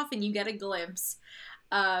so often you get a glimpse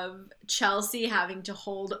of Chelsea having to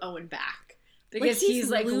hold Owen back because he's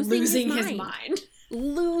like losing his mind.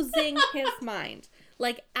 Losing his mind.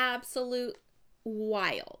 Like absolute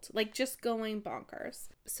wild. Like just going bonkers.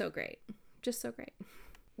 So great. Just so great.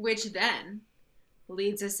 Which then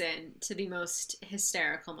leads us in to the most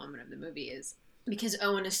hysterical moment of the movie, is because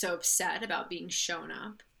Owen is so upset about being shown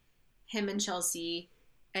up, him and Chelsea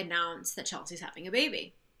announce that Chelsea's having a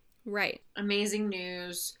baby. Right. Amazing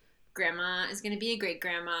news. Grandma is going to be a great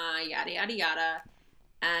grandma, yada, yada, yada.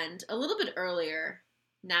 And a little bit earlier,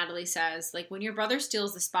 Natalie says, like, when your brother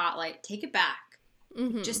steals the spotlight, take it back.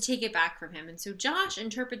 Mm-hmm. Just take it back from him. And so Josh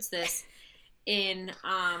interprets this in,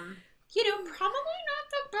 probably not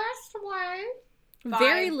the best way.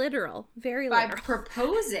 Very literal. By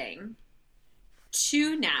proposing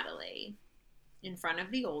to Natalie in front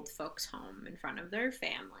of the old folks' home, in front of their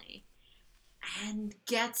family, and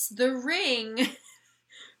gets the ring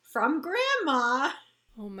from Grandma.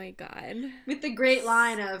 Oh my God. With the great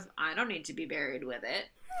line of, I don't need to be buried with it.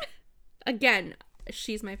 Again,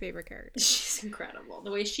 she's my favorite character. She's incredible.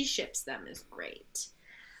 The way she ships them is great.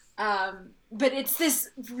 But it's this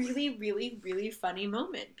really, really, really funny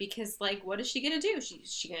moment because, like, what is she gonna do?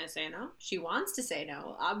 She gonna say no? She wants to say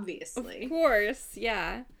no, obviously. Of course,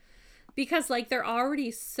 yeah. Because, like, they're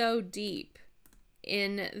already so deep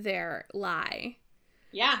in their lie.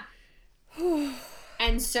 Yeah.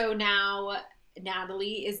 And so now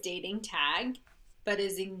Natalie is dating Tag, but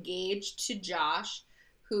is engaged to Josh,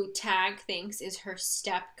 who Tag thinks is her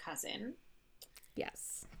step cousin.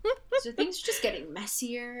 Yes. So things are just getting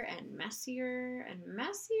messier and messier and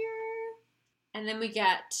messier. And then we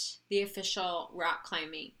get the official rock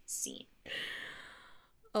climbing scene.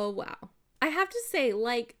 Oh, wow. I have to say,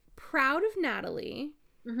 like, proud of Natalie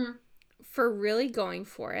for really going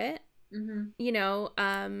for it. Mm-hmm. You know,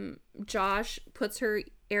 Josh puts her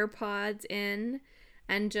AirPods in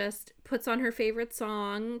and just puts on her favorite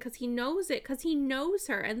song because he knows it, because he knows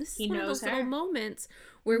her. And this is one of those little moments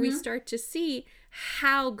where we start to see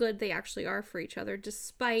how good they actually are for each other,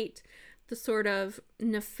 despite the sort of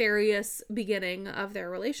nefarious beginning of their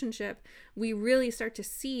relationship. We really start to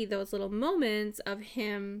see those little moments of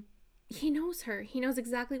him. He knows her. He knows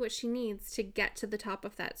exactly what she needs to get to the top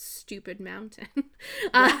of that stupid mountain,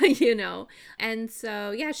 you know. And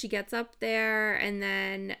so, yeah, she gets up there and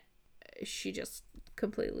then she just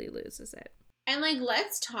completely loses it. And, like,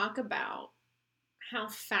 let's talk about how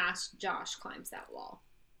fast Josh climbs that wall.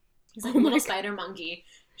 He's like a little spider monkey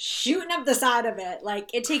shooting up the side of it. Like,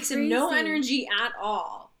 it takes him no energy at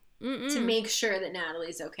all to make sure that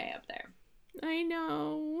Natalie's okay up there. I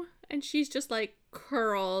know. And she's just, like,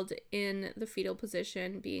 curled in the fetal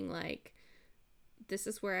position, being like, this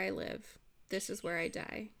is where I live. This is where I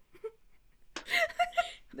die.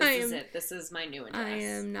 This is it. This is my new address. I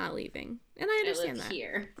am not leaving. And I understand that.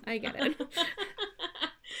 Here. I get it.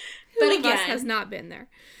 But again, has not been there.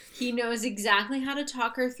 He knows exactly how to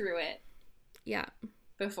talk her through it. Yeah.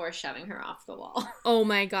 Before shoving her off the wall. Oh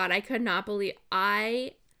my God. I could not believe.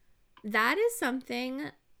 That is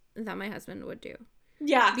something that my husband would do.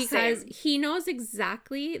 Yeah. Because he knows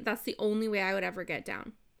exactly that's the only way I would ever get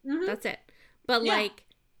down. Mm-hmm. That's it. But like,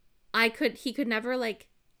 he could never like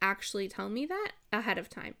actually tell me that ahead of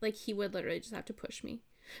time. Like, he would literally just have to push me.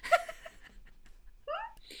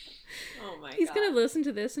 Oh my God. He's going to listen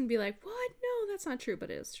to this and be like, what? No, that's not true,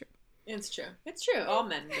 but it is true. It's true. It's true. All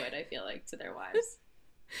men would, I feel like, to their wives.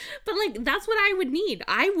 But like, that's what I would need.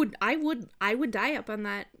 I would die up on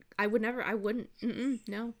that. I wouldn't.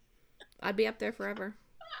 No. I'd be up there forever.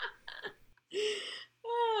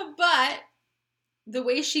 But the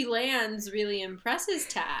way she lands really impresses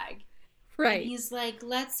Tag. Right. And he's like,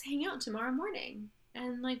 let's hang out tomorrow morning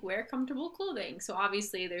and like wear comfortable clothing. So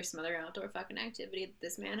obviously there's some other outdoor fucking activity that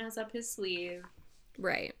this man has up his sleeve.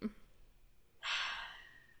 Right.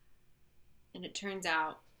 And it turns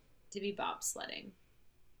out to be bobsledding.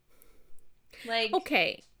 Like,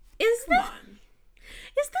 okay. Is this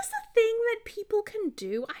a thing that people can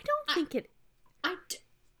do? I don't think it. I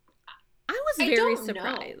was very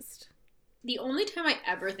surprised. Know. The only time I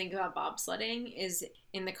ever think about bobsledding is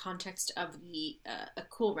in the context of the a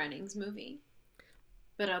Cool Runnings movie.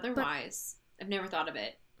 But otherwise, I've never thought of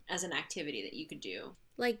it as an activity that you could do.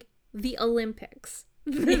 Like the Olympics.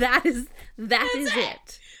 that is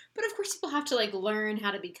it. But of course, people have to like learn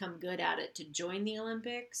how to become good at it to join the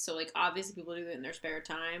Olympics. So like obviously people do it in their spare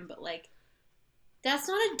time, but like that's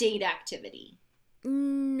not a date activity.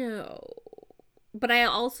 No. But I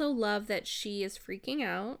also love that she is freaking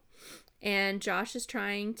out and Josh is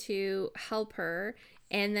trying to help her,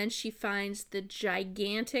 and then she finds the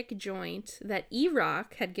gigantic joint that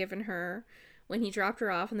E-Rock had given her when he dropped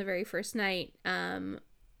her off on the very first night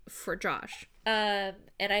for Josh. And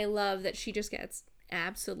I love that she just gets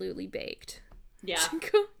absolutely baked. Yeah.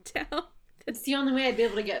 Go down. It's the only way I'd be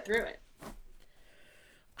able to get through it.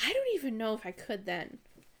 I don't even know if I could then.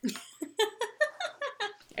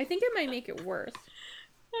 I think it might make it worse.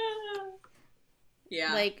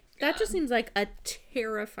 Yeah. Like, that just seems like a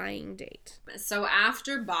terrifying date. So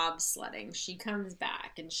after bobsledding, she comes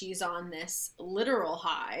back and she's on this literal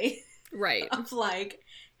high. Right. Of like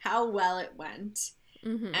how well it went.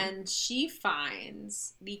 Mm-hmm. And she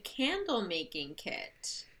finds the candle making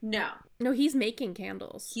kit. No, he's making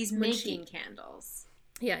candles. He's making candles.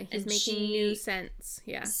 Yeah, he's making new scents.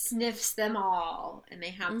 Yeah. Sniffs them all. And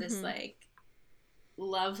they have this like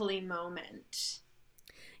lovely moment.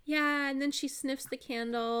 Yeah, and then she sniffs the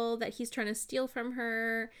candle that he's trying to steal from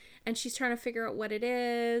her, and she's trying to figure out what it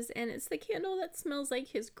is, and it's the candle that smells like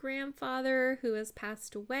his grandfather who has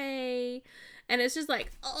passed away, and it's just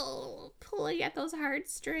like, oh, pulling at those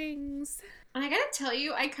heartstrings. And I gotta tell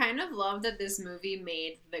you, I kind of love that this movie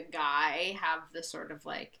made the guy have the sort of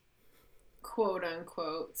like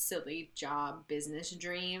quote-unquote silly job business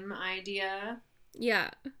dream idea. Yeah.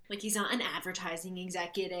 Like, he's not an advertising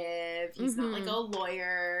executive. He's not, like, a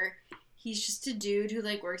lawyer. He's just a dude who,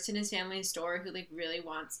 like, works in his family's store who, like, really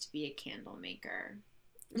wants to be a candle maker.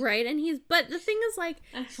 Right, and but the thing is, like...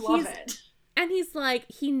 I love it. And he's,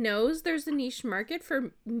 like, he knows there's a niche market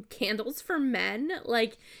for candles for men.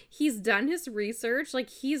 Like, he's done his research. Like,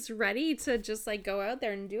 he's ready to just, like, go out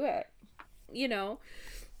there and do it. You know?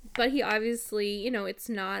 But he obviously, you know, it's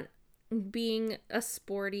not... being a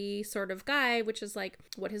sporty sort of guy, which is like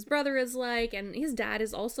what his brother is like, and his dad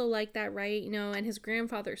is also like that, right? You know, and his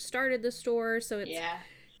grandfather started the store, so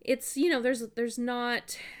it's you know, there's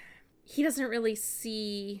not, he doesn't really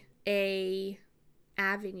see a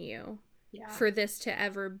avenue for this to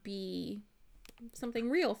ever be something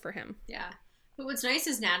real for him. Yeah. But what's nice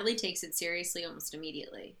is Natalie takes it seriously almost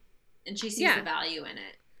immediately, and she sees the value in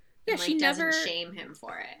it. Yeah, and, like, she never doesn't shame him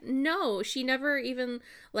for it. No, she never even,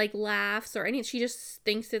 like, laughs or anything. She just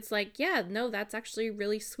thinks it's like, yeah, no, that's actually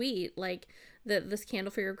really sweet. Like, this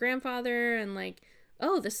candle for your grandfather, and, like,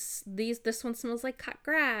 oh, this one smells like cut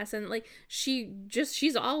grass. And, like,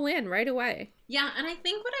 she's all in right away. Yeah, and I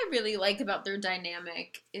think what I really like about their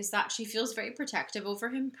dynamic is that she feels very protective over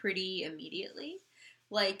him pretty immediately.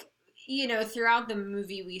 Like, you know, throughout the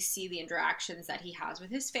movie, we see the interactions that he has with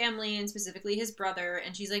his family and specifically his brother,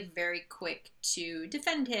 and she's, like, very quick to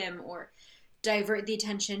defend him or divert the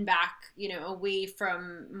attention back, you know, away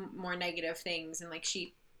from more negative things, and, like,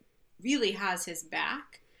 she really has his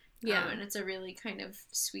back. Yeah. And it's a really kind of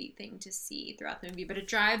sweet thing to see throughout the movie, but it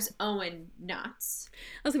drives Owen nuts.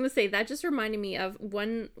 I was going to say, that just reminded me of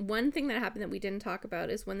one thing that happened that we didn't talk about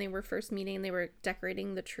is when they were first meeting and they were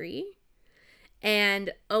decorating the tree.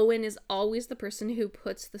 And Owen is always the person who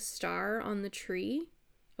puts the star on the tree.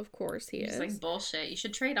 Of course he is. He's like, bullshit. You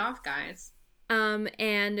should trade off, guys.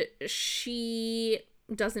 And she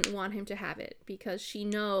doesn't want him to have it because she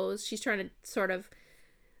knows she's trying to sort of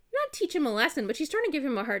not teach him a lesson, but she's trying to give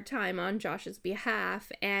him a hard time on Josh's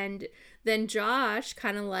behalf. And then Josh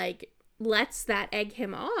kind of like lets that egg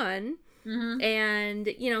him on. Mm-hmm. And,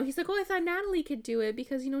 you know, he's like, oh, I thought Natalie could do it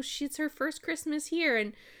because, you know, it's her first Christmas here.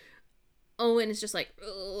 And Owen is just like,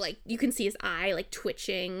 ugh, like you can see his eye like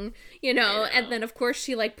twitching, you know, and then of course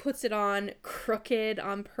she like puts it on crooked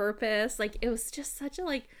on purpose. Like it was just such a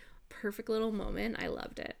like perfect little moment. I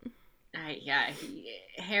loved it.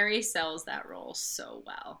 Harry sells that role so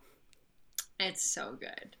well. It's so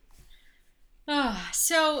good.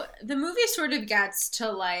 So the movie sort of gets to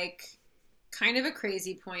like kind of a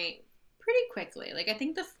crazy point pretty quickly. Like I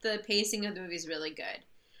think the pacing of the movie is really good.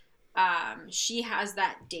 She has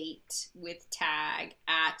that date with Tag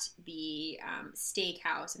at the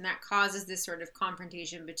steakhouse, and that causes this sort of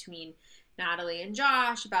confrontation between Natalie and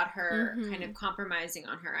Josh about her kind of compromising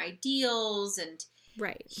on her ideals, and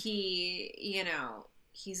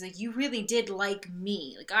he's like, you really did like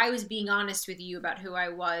me. Like, I was being honest with you about who I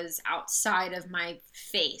was outside of my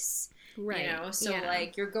face. Right. You know? So,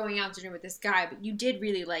 like, you're going out to dinner with this guy, but you did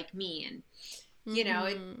really like me. And, you know,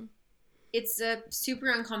 it's a super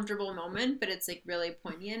uncomfortable moment, but it's, like, really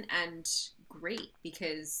poignant and great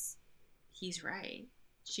because he's right.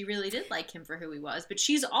 She really did like him for who he was, but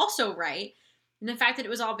she's also right in the fact that it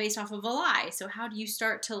was all based off of a lie. So how do you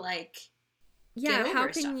start to, like... how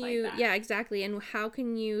can you like exactly, and how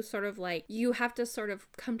can you sort of like, you have to sort of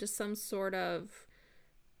come to some sort of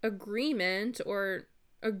agreement or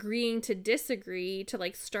agreeing to disagree to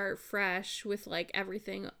like start fresh with like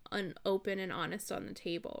everything open and honest on the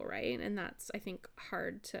table, right? And that's, I think,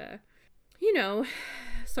 hard to, you know,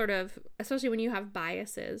 sort of, especially when you have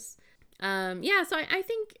biases. So I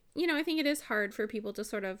think, you know, I think it is hard for people to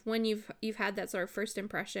sort of, when you've had that sort of first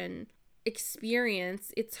impression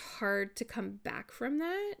experience, it's hard to come back from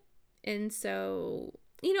that. And so,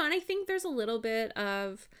 you know, and I think there's a little bit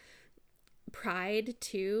of pride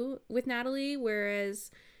too with Natalie,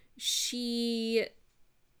 whereas she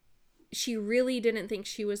really didn't think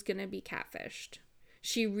she was gonna be catfished.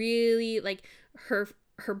 She really, like, her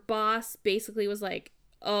boss basically was like,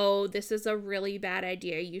 oh, this is a really bad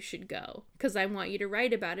idea, you should go, because I want you to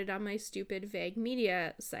write about it on my stupid vague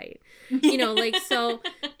media site. You know, like, so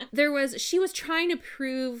she was trying to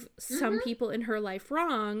prove some people in her life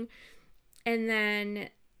wrong, and then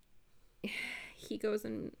he goes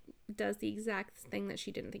and does the exact thing that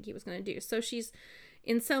she didn't think he was going to do. So she's,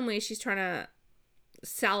 in some ways, she's trying to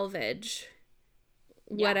salvage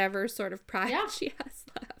whatever sort of pride she has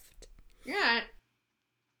left. Yeah.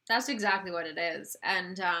 That's exactly what it is.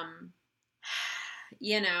 And,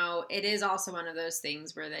 you know, it is also one of those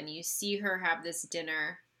things where then you see her have this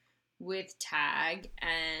dinner with Tag,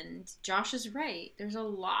 and Josh is right. There's a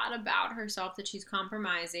lot about herself that she's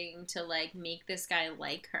compromising to, like, make this guy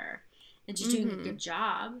like her. And she's doing a good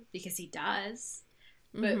job, because he does.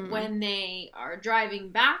 But when they are driving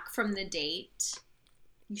back from the date,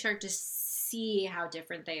 you start to see how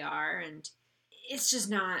different they are, and it's just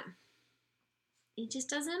not... It just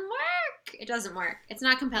doesn't work. It doesn't work. It's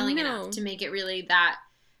not compelling enough to make it really that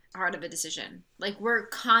hard of a decision. Like, we're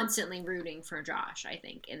constantly rooting for Josh, I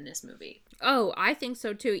think, in this movie. Oh, I think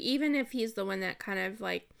so too. Even if he's the one that kind of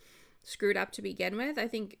like screwed up to begin with, I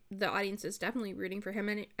think the audience is definitely rooting for him.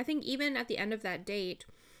 And I think even at the end of that date,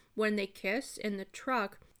 when they kiss in the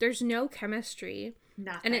truck, there's no chemistry.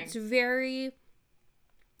 Nothing. And it's very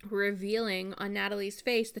revealing on Natalie's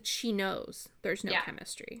face that she knows there's no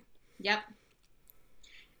chemistry. Yep.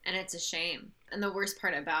 And it's a shame. And the worst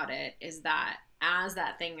part about it is that as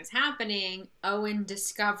that thing is happening, Owen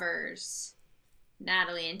discovers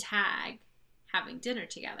Natalie and Tag having dinner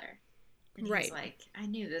together. And he's like, I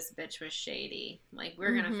knew this bitch was shady. Like,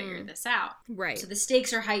 we're going to figure this out. Right. So the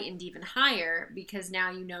stakes are heightened even higher because now,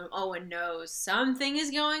 you know, Owen knows something is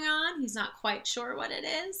going on. He's not quite sure what it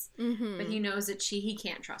is. But he knows that he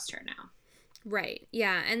can't trust her now. Right.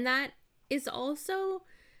 Yeah. And that is also,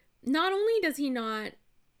 not only does he not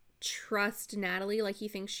trust Natalie, like he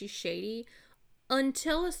thinks she's shady,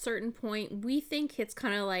 until a certain point we think it's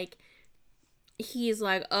kind of like he's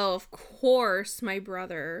like, oh, of course my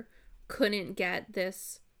brother couldn't get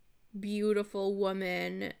this beautiful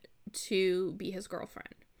woman to be his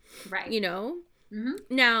girlfriend, right? You know.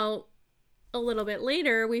 Now a little bit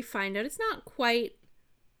later we find out it's not quite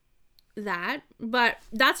that, but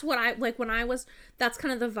that's what I like when I was, that's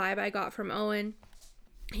kind of the vibe I got from Owen.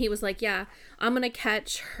 He was like, yeah, I'm going to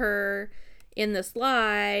catch her in this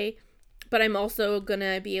lie, but I'm also going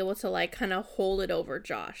to be able to, like, kind of hold it over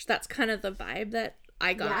Josh. That's kind of the vibe that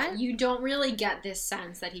I got. Yeah, you don't really get this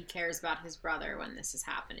sense that he cares about his brother when this is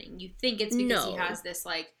happening. You think it's because he has this,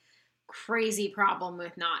 like, crazy problem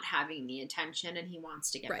with not having the attention, and he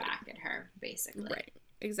wants to get back at her, basically. Right,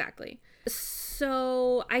 exactly.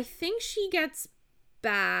 So, I think she gets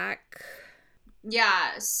back...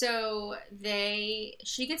 Yeah, so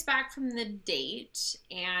she gets back from the date,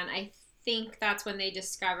 and I think that's when they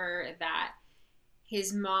discover that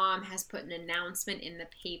his mom has put an announcement in the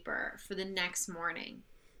paper for the next morning.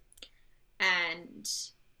 And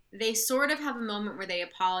they sort of have a moment where they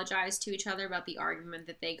apologize to each other about the argument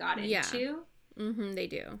that they got into. They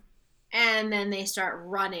do. And then they start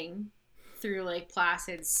running through Lake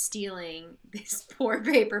Placid, stealing this poor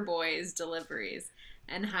paper boy's deliveries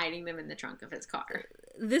and hiding them in the trunk of his car.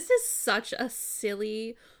 This is such a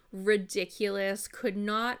silly, ridiculous, could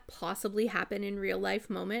not possibly happen in real life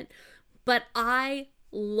moment, but I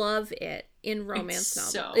love it in romance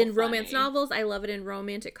novels. So in romance novels, I love it in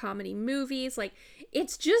romantic comedy movies. Like,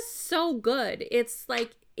 it's just so good. It's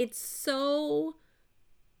like, it's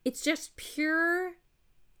just pure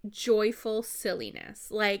joyful silliness.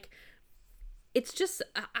 Like, it's just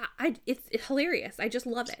it's hilarious. I just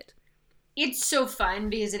love it. It's so fun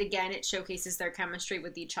because it showcases their chemistry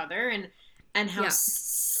with each other and how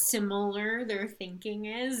similar their thinking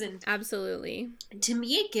is. And absolutely, to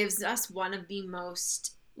me, it gives us one of the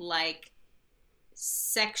most like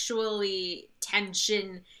sexually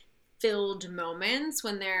tension filled moments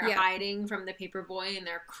when they're hiding from the paper boy and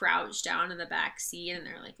they're crouched down in the back seat and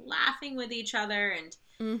they're like laughing with each other,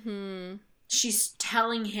 and she's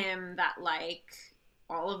telling him that like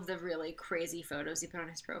all of the really crazy photos he put on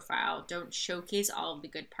his profile don't showcase all of the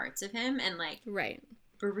good parts of him, and like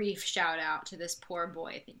brief shout out to this poor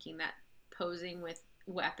boy thinking that posing with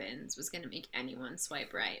weapons was going to make anyone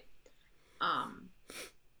swipe right.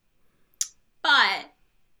 But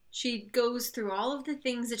she goes through all of the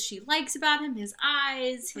things that she likes about him, his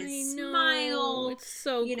eyes, his smile, it's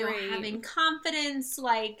so great. Having confidence.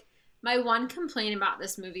 Like, my one complaint about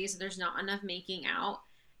this movie is there's not enough making out.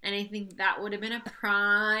 And I think that would have been a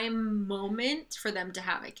prime moment for them to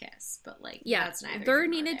have a kiss. But, like, that's neither there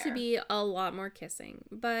needed to be a lot more kissing.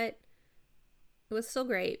 But it was still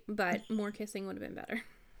great. But more kissing would have been better.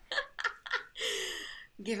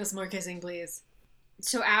 Give us more kissing, please.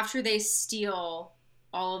 So after they steal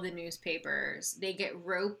all of the newspapers, they get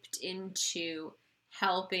roped into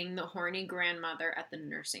helping the horny grandmother at the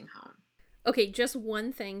nursing home. Okay, just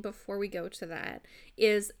one thing before we go to that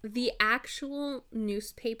is the actual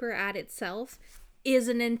newspaper ad itself is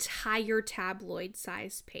an entire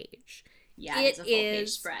tabloid-sized page. Yeah, it's a full-page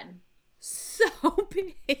spread. So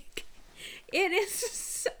big. It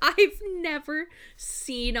is. I've never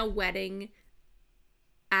seen a wedding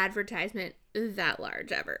advertisement that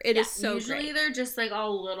large ever. It is so usually great. They're just like a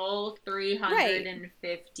little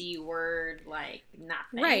 350 word like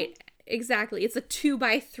nothing. Right. Exactly. It's a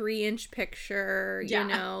 2x3 inch picture, you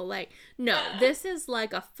know, like, no, this is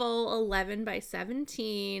like a full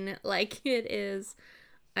 11x17. Like, it is,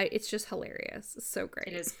 it's just hilarious. It's so great.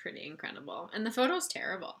 It is pretty incredible. And the photo's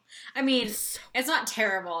terrible. I mean, it's not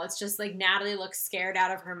terrible. It's just like Natalie looks scared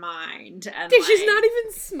out of her mind. And she's not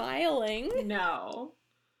even smiling. No.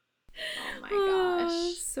 Oh my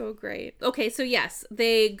gosh. So great. Okay, so yes,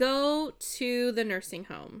 they go to the nursing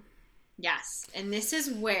home. Yes, and this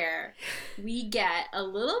is where we get a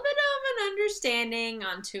little bit of an understanding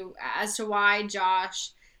as to why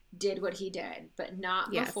Josh did what he did, but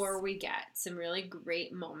not before we get some really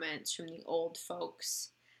great moments from the old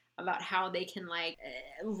folks about how they can like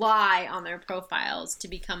lie on their profiles to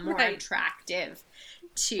become more attractive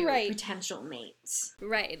to potential mates.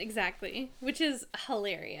 Right, exactly, which is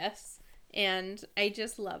hilarious. And I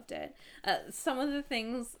just loved it. Some of the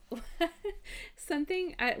things, one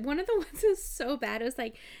of the ones is so bad. It was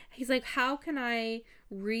like, he's like, how can I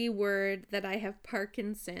reword that I have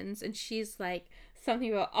Parkinson's? And she's like,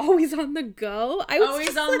 something about always on the go. I was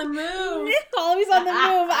always on the move. Always on the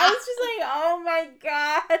move. I was just like, oh my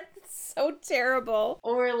God, it's so terrible.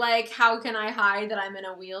 Or like, how can I hide that I'm in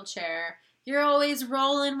a wheelchair? You're always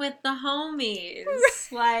rolling with the homies.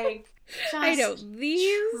 Like, just I know,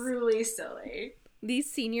 these truly silly.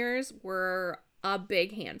 These seniors were a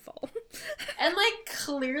big handful. And like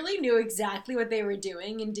clearly knew exactly what they were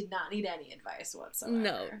doing and did not need any advice whatsoever.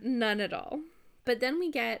 No, none at all. But then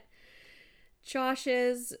we get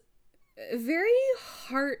Josh's very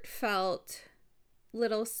heartfelt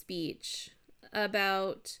little speech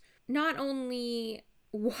about not only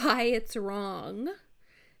why it's wrong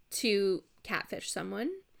to catfish someone,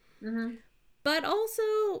 but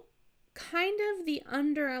also kind of the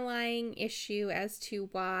underlying issue as to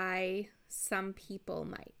why some people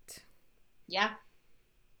might. Yeah.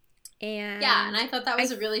 And I thought that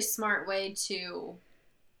was a really smart way to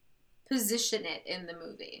position it in the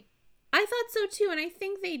movie. I thought so too, and I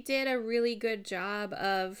think they did a really good job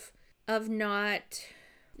of not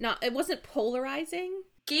it wasn't polarizing.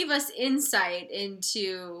 Gave us insight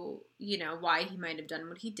into, why he might have done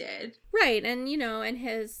what he did. Right, and and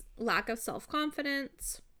his lack of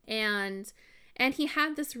self-confidence. And he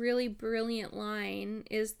had this really brilliant line,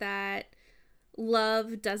 is that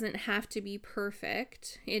love doesn't have to be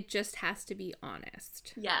perfect. It just has to be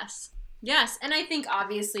honest. Yes. Yes, and I think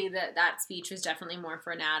obviously that speech was definitely more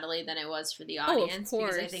for Natalie than it was for the audience. Oh, of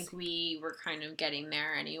course. Because I think we were kind of getting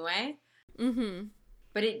there anyway. Mm-hmm.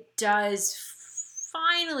 But it does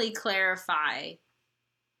finally clarify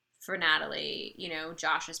for Natalie, you know,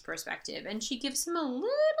 Josh's perspective. And she gives him a little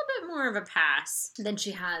bit more of a pass than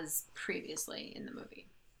she has previously in the movie.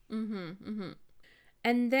 Mm-hmm. Mm-hmm.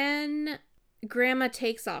 And then Grandma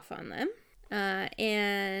takes off on them.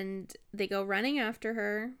 And they go running after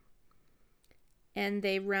her. And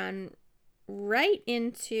they run right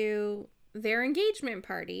into their engagement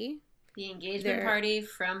party. The engagement party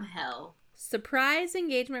from hell. Surprise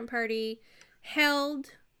engagement party held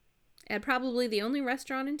at probably the only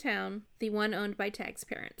restaurant in town, the one owned by Tag's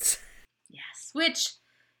parents. Yes, which,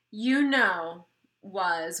 you know,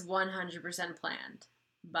 was 100% planned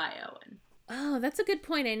by Owen. Oh, that's a good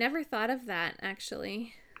point. I never thought of that,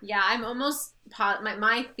 actually. Yeah, I'm almost...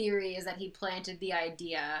 My theory is that he planted the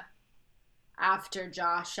idea after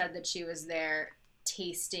Josh said that she was there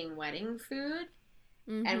tasting wedding food.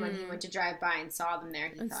 Mm-hmm. And when he went to drive by and saw them there,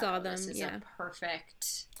 he thought, this is a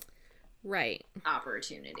perfect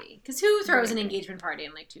opportunity. Because who throws an engagement party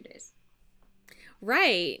in like 2 days?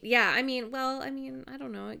 Right. Yeah. I mean, I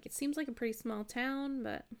don't know. It seems like a pretty small town,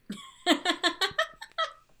 but I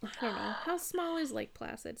don't know. How small is Lake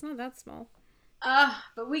Placid? It's not that small.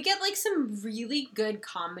 But we get like some really good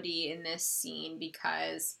comedy in this scene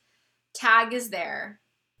because Tag is there.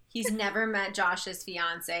 He's never met Josh's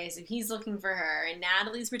fiance, so he's looking for her, and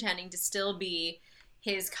Natalie's pretending to still be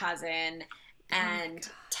his cousin, and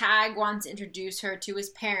Tag wants to introduce her to his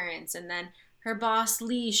parents, and then her boss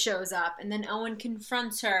Lee shows up, and then Owen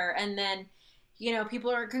confronts her, and then, you know,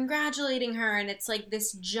 people are congratulating her, and it's like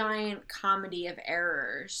this giant comedy of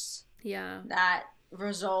errors. Yeah. That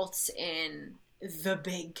results in the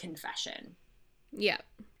big confession. Yeah.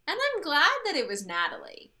 And I'm glad that it was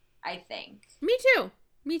Natalie, I think. Me too.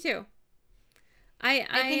 I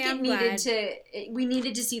think we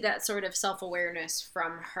needed to see that sort of self-awareness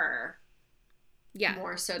from her. Yeah.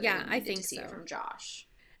 More so than we needed to see it from Josh.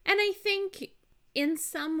 And I think in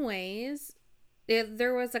some ways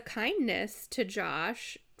there was a kindness to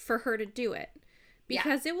Josh for her to do it.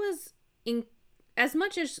 Because it was as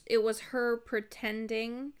much as it was her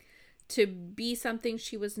pretending to be something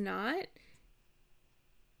she was not,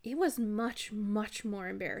 it was much, much more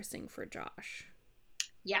embarrassing for Josh.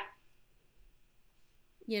 Yeah.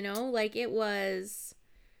 You know, like it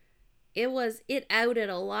outed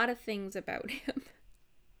a lot of things about him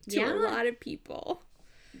to a lot of people.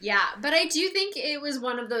 Yeah, but I do think it was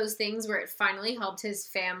one of those things where it finally helped his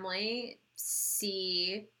family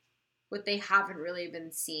see what they haven't really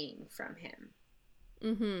been seeing from him.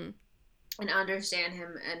 Mm-hmm. And understand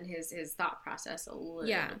him and his thought process a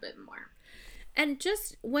little bit more. And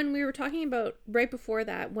just when we were talking about right before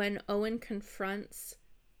that, when Owen confronts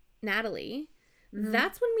Natalie,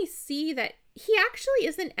 that's when we see that he actually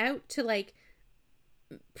isn't out to like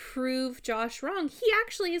prove Josh wrong. He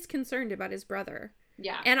actually is concerned about his brother.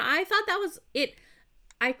 Yeah. And I thought that was it.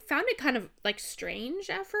 I found it kind of like strange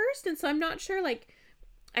at first. And so I'm not sure, like,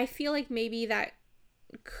 I feel like maybe that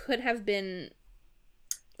could have been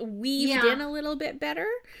weaved in a little bit better.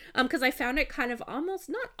 Because I found it kind of almost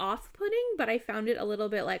not off-putting, but I found it a little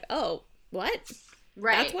bit like, oh, what?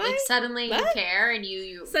 Right. That's why? Like suddenly you care and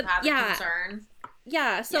you have a concern.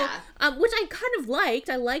 Yeah, so, which I kind of liked.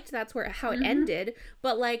 I liked that's how it ended.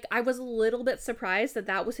 But, like, I was a little bit surprised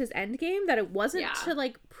that was his end game. That it wasn't to,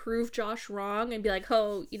 like, prove Josh wrong and be like,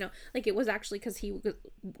 oh, you know, like, it was actually because he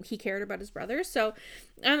cared about his brother. So,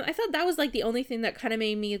 I thought that was, like, the only thing that kind of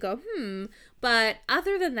made me go, But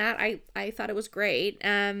other than that, I thought it was great.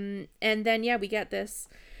 And then, we get this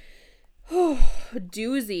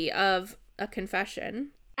doozy of a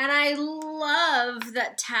confession. And I love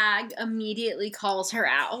that Tag immediately calls her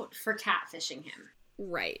out for catfishing him.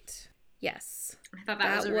 Right. Yes. I thought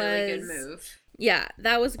that was a really good move. Yeah,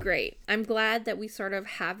 that was great. I'm glad that we sort of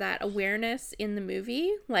have that awareness in the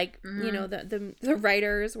movie. Like, you know, the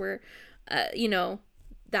writers were, you know,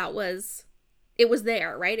 it was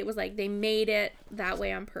there, right? It was like they made it that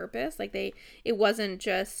way on purpose. Like it wasn't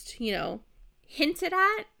just, you know, hinted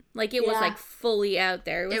at. Like, it was, like, fully out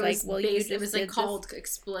there. It was like, it was, like, called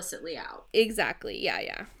explicitly out. Exactly.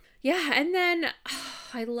 Yeah. Yeah, and then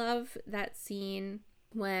I love that scene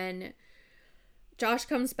when Josh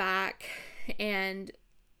comes back and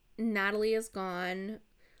Natalie is gone.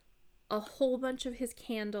 A whole bunch of his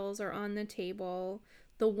candles are on the table.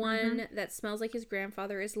 The one that smells like his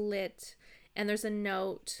grandfather is lit. and there's a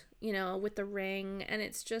note, you know, with the ring, and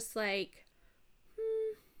it's just like,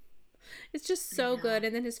 it's just so good.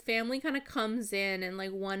 And then his family kind of comes in and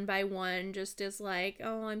like one by one just is like,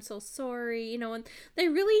 oh, I'm so sorry, you know, and they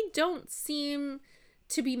really don't seem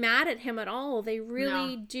to be mad at him at all. They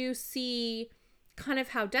really do see kind of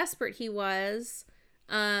how desperate he was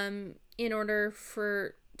in order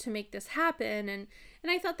to make this happen. And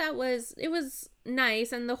I thought it was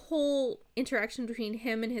nice. And the whole interaction between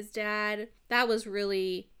him and his dad, that was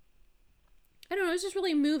really, I don't know, it was just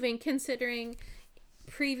really moving, considering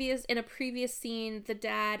in a previous scene, the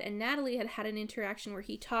dad and Natalie had an interaction where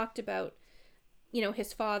he talked about, you know,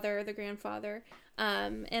 his father, the grandfather.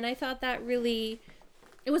 And I thought that really,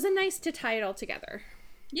 it was a nice to tie it all together.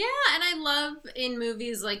 Yeah, and I love in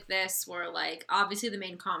movies like this where, like, obviously the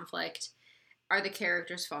main conflict are the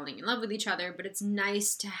characters falling in love with each other, but it's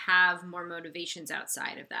nice to have more motivations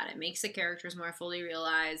outside of that. It makes the characters more fully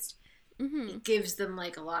realized. It gives them,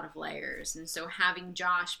 like, a lot of layers. And so having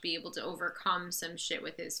Josh be able to overcome some shit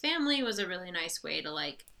with his family was a really nice way to,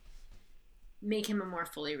 like, make him a more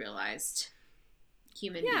fully realized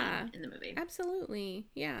human being in the movie. Absolutely.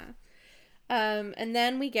 Yeah. And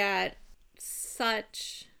then we get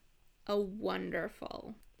such a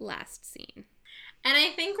wonderful last scene. And I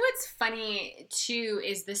think what's funny, too,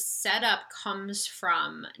 is the setup comes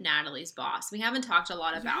from Natalie's boss. We haven't talked a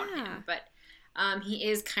lot about him, but he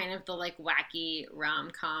is kind of the, like, wacky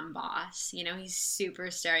rom-com boss. You know, he's super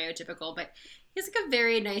stereotypical, but he has, like, a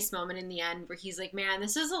very nice moment in the end where he's like, man,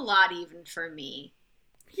 this is a lot even for me.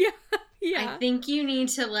 Yeah. I think you need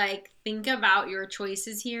to, like, think about your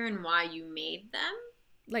choices here and why you made them.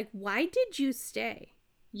 Like, why did you stay?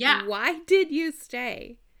 Yeah. Why did you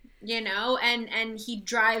stay? You know, and he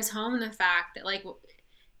drives home the fact that, like,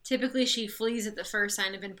 typically she flees at the first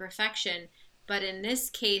sign of imperfection, but in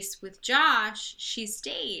this case with Josh, she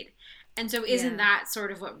stayed. And so isn't that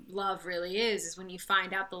sort of what love really is when you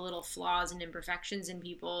find out the little flaws and imperfections in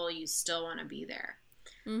people, you still want to be there.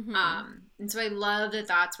 And so I love that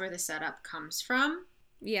that's where the setup comes from.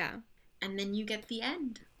 Yeah. And then you get the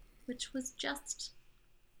end, which was just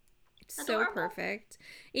adorable. So perfect.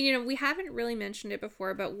 And, you know, we haven't really mentioned it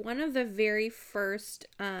before, but one of the very first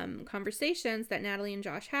conversations that Natalie and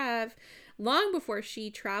Josh have, long before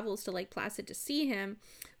she travels to Lake Placid to see him,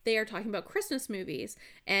 they are talking about Christmas movies.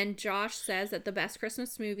 And Josh says that the best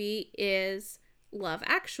Christmas movie is Love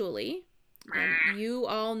Actually. And you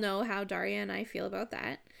all know how Daria and I feel about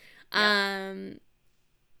that. Yep.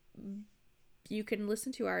 You can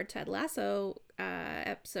listen to our Ted Lasso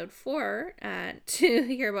episode 4 to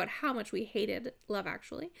hear about how much we hated Love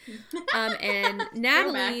Actually. And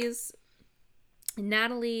Natalie's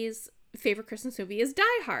favorite Christmas movie is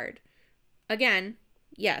Die Hard. Again,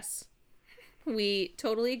 yes. We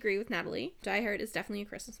totally agree with Natalie. Die Hard is definitely a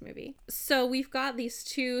Christmas movie. So we've got these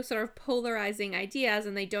two sort of polarizing ideas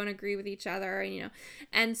and they don't agree with each other, and, you know.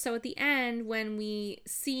 And so at the end, when we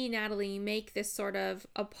see Natalie make this sort of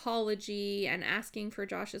apology and asking for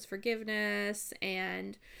Josh's forgiveness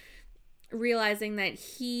and realizing that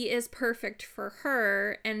he is perfect for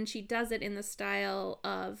her, and she does it in the style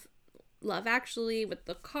of Love Actually with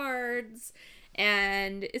the cards,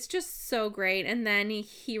 and it's just so great. And then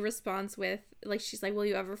he responds with, like, she's like, will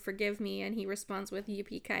you ever forgive me? And he responds with,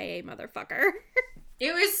 yippee-ki-yay, motherfucker.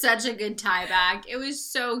 It was such a good tie back. It was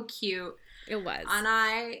so cute. It was. And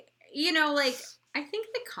I, you know, like, I think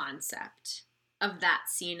the concept of that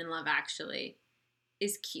scene in Love Actually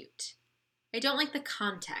is cute. I don't like the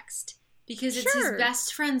context because it's his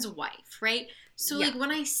best friend's wife, right? So, like,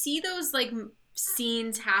 when I see those, like,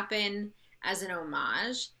 scenes happen as an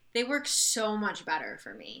homage, they work so much better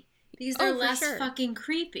for me because they're less fucking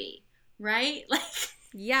creepy, right? Like,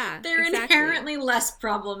 they're inherently less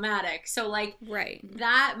problematic. So, like,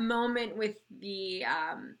 that moment with the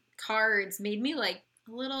cards made me, like,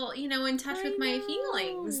 a little, you know, in touch with my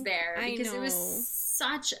feelings there because it was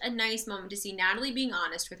such a nice moment to see Natalie being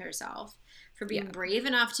honest with herself, for being brave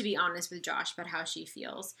enough to be honest with Josh about how she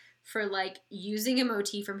feels, for, like, using a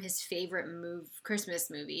motif from his favorite Christmas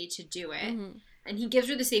movie to do it. And he gives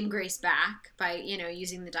her the same grace back by, you know,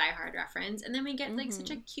 using the Die Hard reference. And then we get, like, such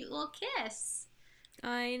a cute little kiss.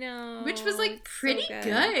 I know. Which was, like, pretty so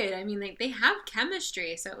good. I mean, like, they have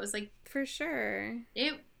chemistry. So it was, like... For sure.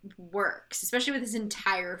 It works. Especially with his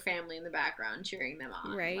entire family in the background cheering them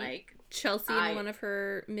on. Right. Like, Chelsea in one of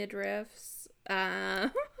her midriffs.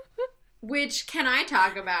 Which, can I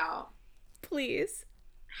talk about? Please.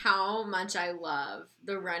 How much I love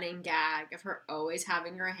the running gag of her always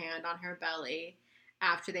having her hand on her belly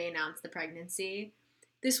after they announce the pregnancy.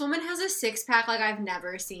 This woman has a six-pack like I've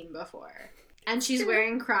never seen before. And she's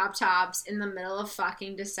wearing crop tops in the middle of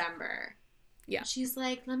fucking December. Yeah. She's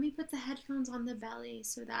like, let me put the headphones on the belly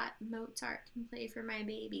so that Mozart can play for my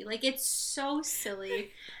baby. Like, it's so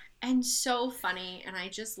silly and so funny, and I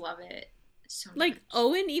just love it so much. Like,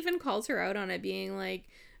 Owen even calls her out on it, being like,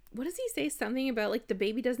 what does he say? Something about, like, the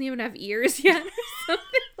baby doesn't even have ears yet, or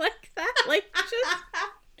something like that. Like, just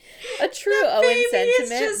a true Owen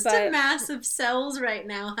sentiment. It's just a mass of cells right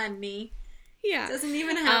now, honey. Yeah. It doesn't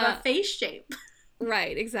even have a face shape.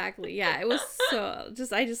 Right, exactly. Yeah, it was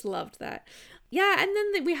I just loved that. Yeah, and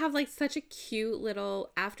then we have, like, such a cute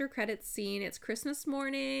little after credits scene. It's Christmas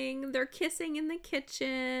morning. They're kissing in the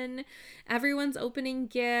kitchen. Everyone's opening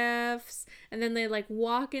gifts. And then they, like,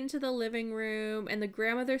 walk into the living room. And the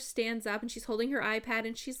grandmother stands up and she's holding her iPad.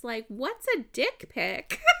 And she's like, what's a dick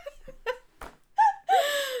pic?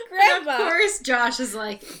 Grandma. And of course, Josh is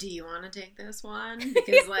like, do you want to take this one?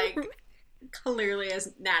 Because, like, clearly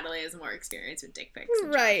as Natalie has more experience with dick pics.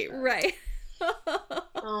 Right.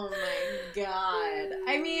 Oh my god.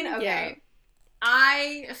 I mean, okay. Yeah.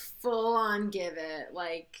 I full on give it,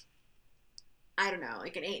 like, I don't know,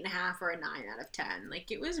 like an 8.5 or a 9 out of 10.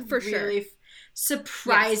 Like, it was really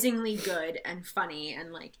surprisingly good and funny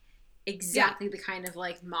and, like, exactly the kind of,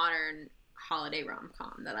 like, modern holiday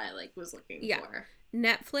rom-com that I, like, was looking for.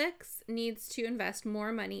 Netflix needs to invest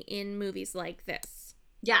more money in movies like this.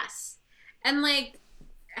 Yes. And, like,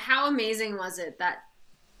 how amazing was it that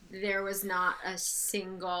there was not a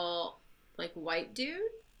single, like, white dude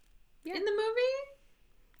in the movie?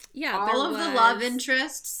 Yeah, all of the love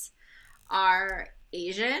interests are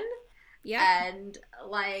Asian. Yeah. And,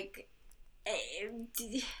 like,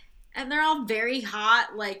 and they're all very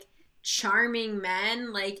hot, like, charming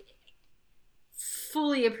men. Like,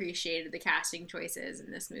 fully appreciated the casting choices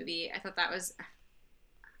in this movie. I thought that was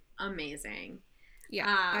amazing. Yeah,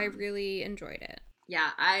 I really enjoyed it.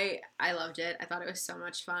 Yeah, I loved it. I thought it was so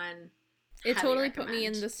much fun. It totally put me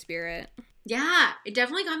in the spirit. Yeah, it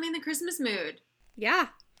definitely got me in the Christmas mood. Yeah.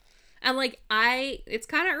 And, like, it's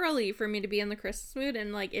kind of early for me to be in the Christmas mood,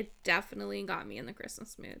 and, like, it definitely got me in the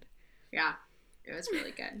Christmas mood. Yeah, it was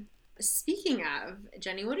really good. Speaking of,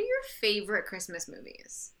 Jenny, what are your favorite Christmas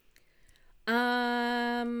movies?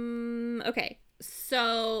 Okay.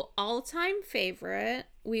 So, all-time favorite,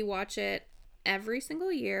 we watch it every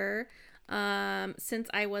single year, since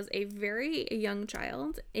I was a very young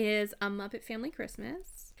child, is A Muppet Family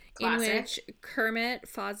Christmas. Classic. In which Kermit,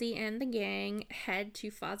 Fozzie, and the gang head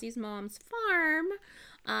to Fozzie's mom's farm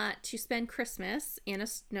to spend Christmas in a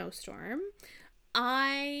snowstorm.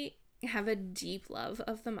 I have a deep love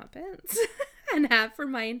of the Muppets and have for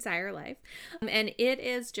my entire life. And it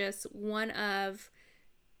is just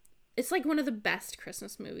it's like one of the best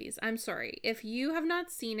Christmas movies. I'm sorry. If you have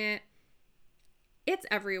not seen it, it's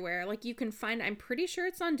everywhere. Like, you can find, I'm pretty sure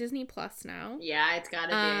it's on Disney Plus now. Yeah, it's gotta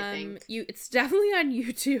be, I think. It's definitely on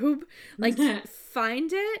YouTube. Like,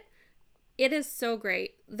 find it. It is so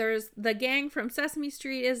great. There's the gang from Sesame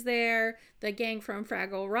Street is there. The gang from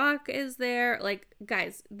Fraggle Rock is there. Like,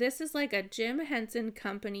 guys, this is like a Jim Henson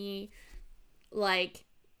Company. Like,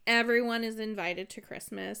 everyone is invited to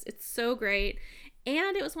Christmas. It's so great.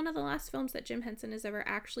 And it was one of the last films that Jim Henson is ever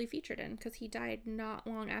actually featured in, because he died not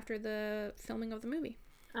long after the filming of the movie.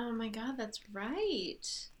 Oh my god, that's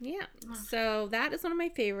right. Yeah. So that is one of my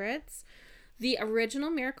favorites. The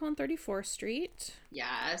original Miracle on 34th Street.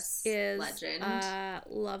 Yes. Is legend.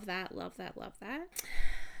 Love that. I'm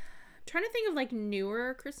trying to think of, like,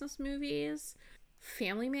 newer Christmas movies.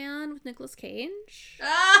 Family Man with Nicolas Cage.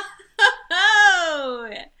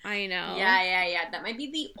 Oh! I know. Yeah. That might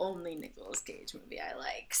be the only Nicolas Cage movie I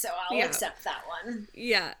like, so I'll accept that one.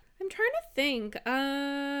 Yeah. I'm trying to think.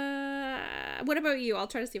 What about you? I'll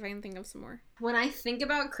try to see if I can think of some more. When I think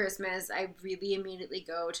about Christmas, I really immediately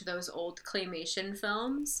go to those old claymation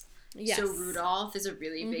films. Yes. So Rudolph is a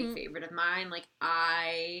really big favorite of mine. Like,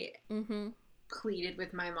 I pleaded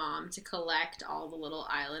with my mom to collect all the little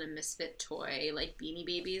Island of Misfit toy, like, Beanie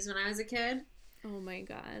Babies when I was a kid. Oh my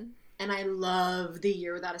god. And I love The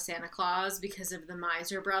Year Without a Santa Claus because of the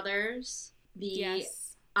Miser Brothers. The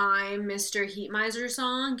I'm Mr. Heat Miser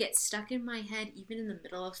song gets stuck in my head even in the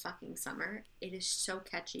middle of fucking summer. It is so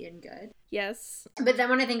catchy and good. Yes. But then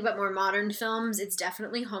when I think about more modern films, it's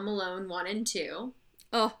definitely Home Alone 1 and 2.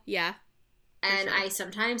 Oh, yeah. And I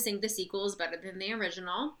sometimes think the sequel is better than the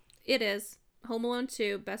original. It is. Home Alone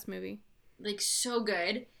 2, best movie. Like, so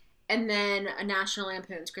good. And then A National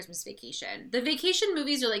Lampoon's Christmas Vacation. The vacation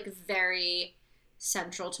movies are, like, very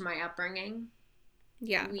central to my upbringing.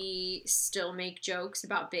 Yeah. We still make jokes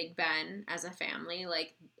about Big Ben as a family.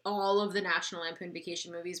 Like, all of the National Lampoon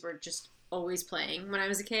Vacation movies were just always playing when I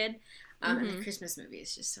was a kid. And the Christmas movie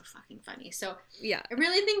is just so fucking funny. So, yeah. I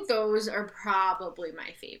really think those are probably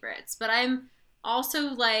my favorites. But I'm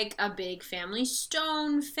Also, like, a big Family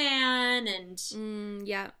Stone fan, and...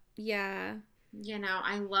 Yeah. Yeah. You know,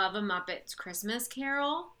 I love A Muppet's Christmas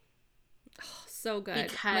Carol. Oh, so good.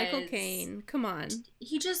 Because Michael Caine. Come on.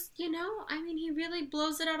 he just, you know, I mean, he really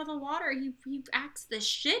blows it out of the water. He acts the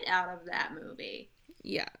shit out of that movie.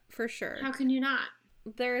 Yeah, for sure. How can you not?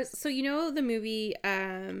 So you know the movie,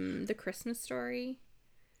 The Christmas Story?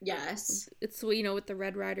 Yes. It's, you know, with the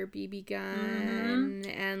Red Ryder BB gun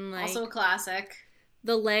and, like... Also a classic.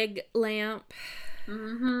 The leg lamp.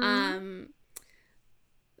 Mm-hmm.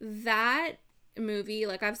 That movie,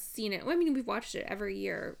 like, I've seen it. Well, I mean, we've watched it every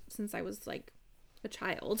year since I was, like, a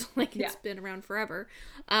child. Like, it's been around forever.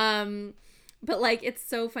 But, like, it's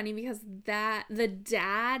so funny because the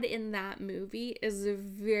dad in that movie is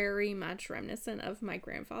very much reminiscent of my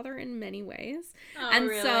grandfather in many ways. Oh, and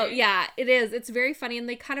really? So, yeah, it is. It's very funny. And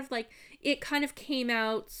they kind of, like, it kind of came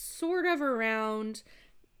out sort of around,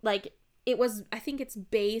 like, it was, I think it's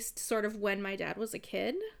based sort of when my dad was a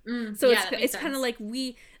kid. So it's kind of like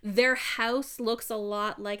their house looks a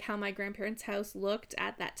lot like how my grandparents' house looked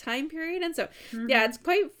at that time period. And so, yeah, it's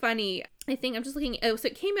quite funny. I think I'm just looking, so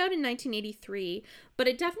it came out in 1983, but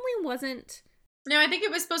it definitely wasn't. No, I think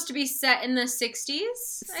it was supposed to be set in the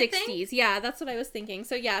 60s. 60s, yeah, that's what I was thinking.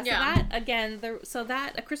 So, yeah, so that, again,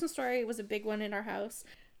 A Christmas Story was a big one in our house.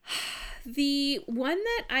 The one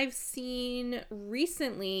that I've seen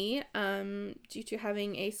recently, due to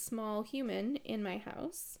having a small human in my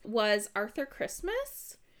house, was Arthur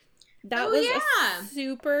Christmas. That was a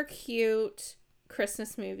super cute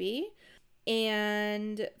Christmas movie.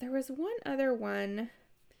 And there was one other one.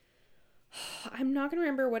 I'm not going to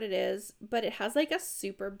remember what it is, but it has like a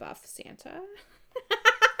super buff Santa.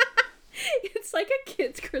 It's like a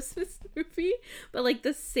kid's Christmas movie, but like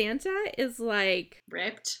the Santa is like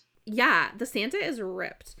ripped. Yeah, the Santa is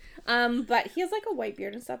ripped. But he has like a white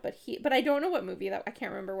beard and stuff, but I don't know what movie I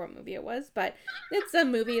can't remember what movie it was, but it's a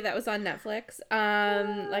movie that was on Netflix.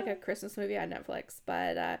 Like a Christmas movie on Netflix.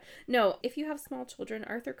 But no, if you have small children,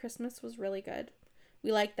 Arthur Christmas was really good.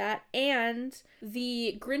 We like that. And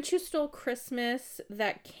the Grinch Who Stole Christmas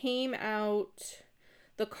that came out,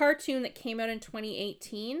 the cartoon that came out in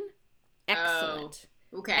 2018, excellent.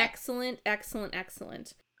 Oh, okay. Excellent. I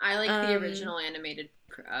like the original animated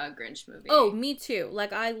Grinch movie. Oh, me too.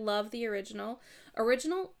 Like, I love the original.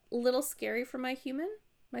 Original, a little scary for my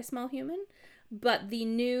small human. But the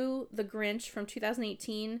Grinch from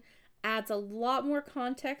 2018 adds a lot more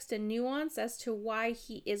context and nuance as to why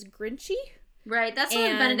he is Grinchy. Right, that's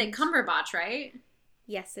with Benedict Cumberbatch, right?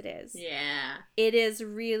 Yes, it is. Yeah. It is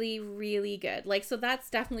really, really good. Like, so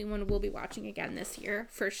that's definitely one we'll be watching again this year,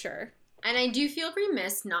 for sure. And I do feel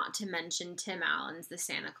remiss not to mention Tim Allen's The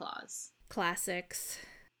Santa Claus. Classics.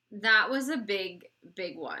 That was a big,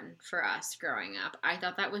 big one for us growing up. I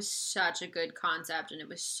thought that was such a good concept, and it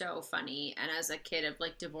was so funny. And as a kid of,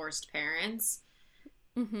 like, divorced parents,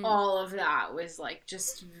 all of that was, like,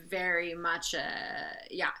 just very much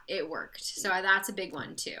it worked. So that's a big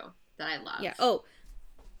one, too, that I love. Yeah. Oh,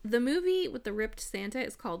 the movie with the ripped Santa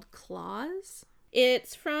is called Claus.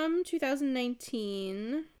 It's from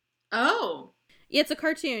 2019. Oh. Yeah, it's a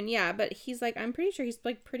cartoon, yeah, but he's like, I'm pretty sure he's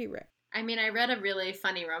like pretty ripped. I mean, I read a really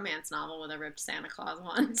funny romance novel with a ripped Santa Claus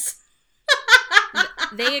once.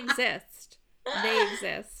 They exist.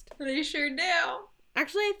 They sure do.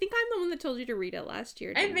 Actually, I think I'm the one that told you to read it last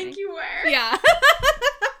year. I think you were. Yeah.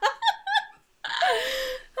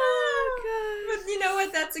 Oh, God. But you know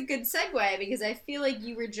what? That's a good segue because I feel like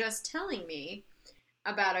you were just telling me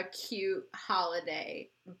about a cute holiday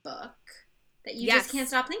book that you just can't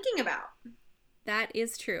stop thinking about. That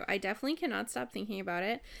is true. I definitely cannot stop thinking about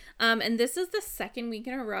it. And this is the second week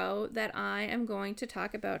in a row that I am going to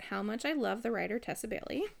talk about how much I love the writer Tessa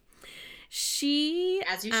Bailey. She...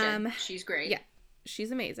 As you should. She's great. Yeah.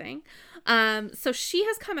 She's amazing. So she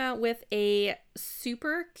has come out with a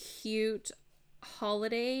super cute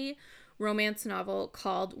holiday romance novel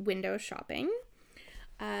called Window Shopping.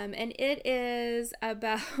 And it is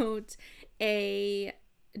about a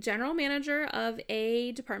general manager of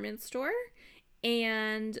a department store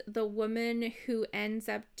and the woman who ends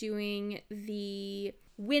up doing the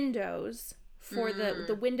windows for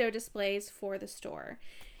the window displays for the store.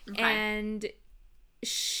 Okay. And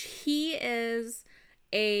he is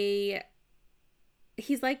he's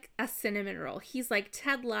like a cinnamon roll. He's like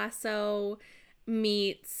Ted Lasso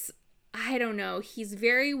meets, I don't know. He's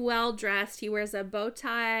very well dressed. He wears a bow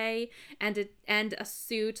tie and a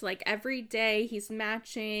suit like every day. He's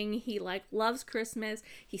matching. He like loves Christmas.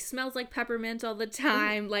 He smells like peppermint all the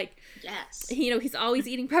time. Like, yes, you know, he's always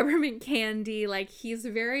eating peppermint candy. Like, he's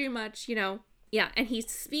very much, you know, Yeah, and he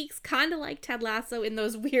speaks kind of like Ted Lasso in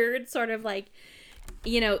those weird sort of like,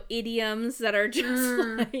 you know, idioms that are just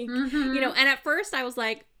like, you know, and at first I was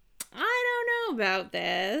like, I don't know about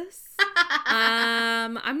this.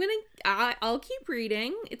 I'll keep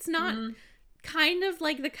reading. It's not kind of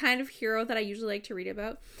like the kind of hero that I usually like to read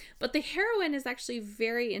about, but the heroine is actually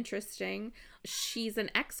very interesting. She's an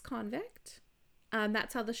ex-convict.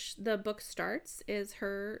 That's how the book starts, is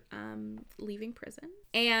her leaving prison.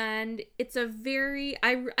 And it's a very,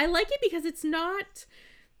 I like it because it's not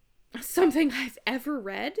something I've ever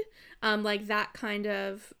read, like that kind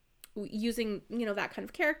of, using, you know, that kind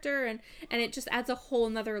of character, and it just adds a whole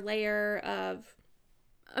nother layer of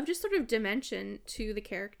just sort of dimension to the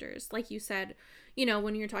characters. Like you said, you know,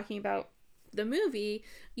 when you're talking about the movie,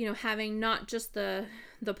 you know, having not just the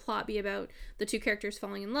plot be about the two characters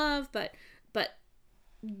falling in love, but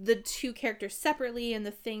the two characters separately and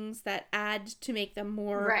the things that add to make them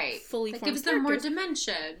more fully formed. It gives them more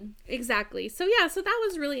dimension. Exactly. So yeah, so that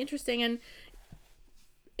was really interesting, and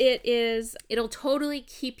it'll totally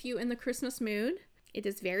keep you in the Christmas mood. It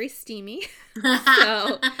is very steamy.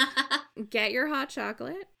 So get your hot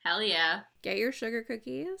chocolate. Hell yeah. Get your sugar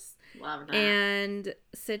cookies. Love that. And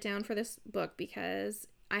sit down for this book because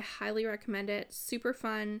I highly recommend it. Super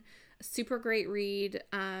fun, super great read.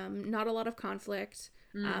 Not a lot of conflict.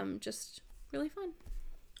 Just really fun.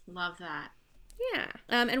 Love that. Yeah.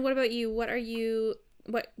 And what about you?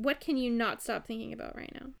 What can you not stop thinking about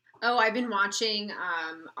right now? Oh, I've been watching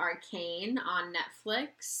Arcane on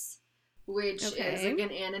Netflix, which is like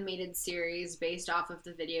an animated series based off of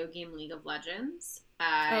the video game League of Legends.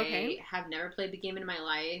 I have never played the game in my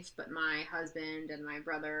life, but my husband and my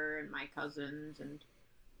brother and my cousins and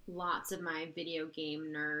lots of my video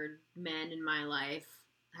game nerd men in my life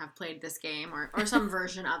have played this game or some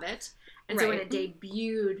version of it. And so when it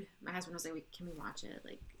debuted, my husband was like, can we watch it?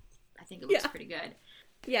 Like, I think it looks pretty good.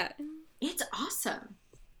 Yeah. It's awesome.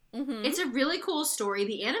 Mm-hmm. It's a really cool story.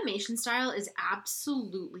 The animation style is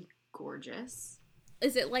absolutely gorgeous.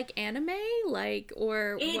 Is it like anime? Like,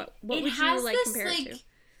 or what would you like compare it to?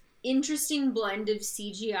 Interesting blend of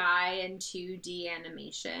CGI and 2D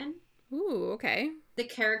animation. Ooh, okay. The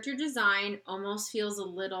character design almost feels a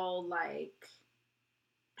little like,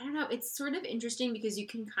 I don't know, it's sort of interesting because you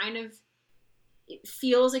can kind of, it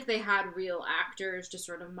feels like they had real actors to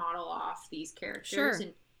sort of model off these characters. Sure.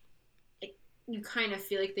 And you kind of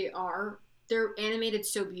feel like they're animated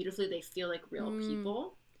so beautifully they feel like real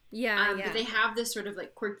people. Yeah, But they have this sort of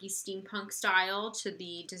like quirky steampunk style to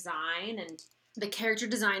the design, and the character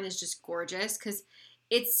design is just gorgeous because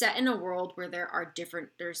it's set in a world where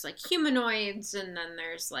there's like humanoids, and then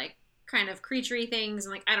there's like kind of creaturey things,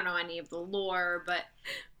 and like I don't know any of the lore, but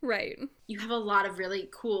you have a lot of really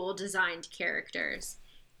cool designed characters.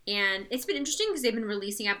 And it's been interesting because they've been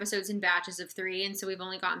releasing episodes in batches of 3, and so we've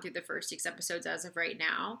only gotten through the first 6 episodes as of right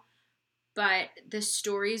now. But the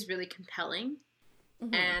story is really compelling,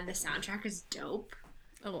 and the soundtrack is dope.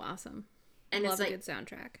 Oh, awesome. And Love it's like a good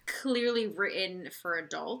soundtrack. Clearly written for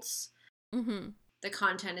adults. Mm-hmm. The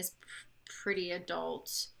content is pretty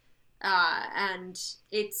adult. And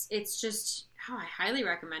it's just, I highly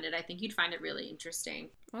recommend it. I think you'd find it really interesting.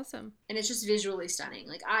 Awesome. And it's just visually stunning.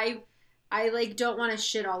 Like, I like don't want to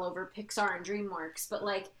shit all over Pixar and DreamWorks, but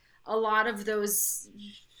like a lot of those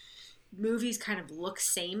movies kind of look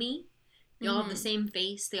samey. They all have the same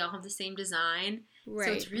face. They all have the same design. Right.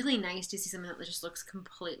 So it's really nice to see something that just looks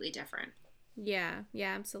completely different. Yeah,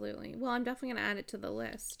 absolutely. Well, I'm definitely going to add it to the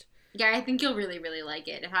list. Yeah, I think you'll really, really like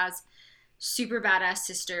it. It has super badass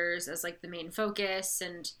sisters as like the main focus,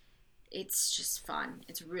 and it's just fun.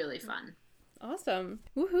 It's really fun. Awesome.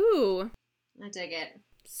 Woohoo. I dig it.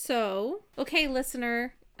 So, okay,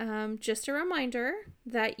 listener, just a reminder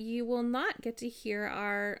that you will not get to hear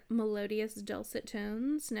our melodious dulcet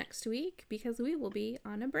tones next week because we will be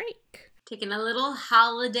on a break. Taking a little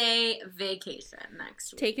holiday vacation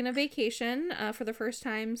next week. Taking a vacation for the first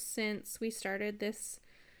time since we started this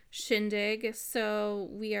shindig, so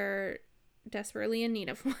we are desperately in need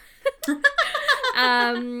of one.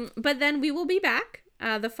 But then we will be back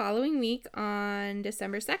the following week on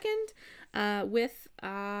December 2nd with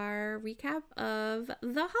our recap of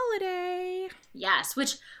the holiday. Yes,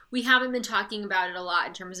 which we haven't been talking about it a lot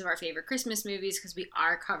in terms of our favorite Christmas movies because we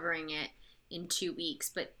are covering it in 2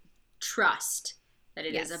 weeks, but trust that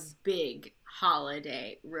it is a big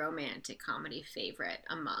holiday romantic comedy favorite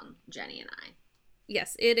among Jenny and I.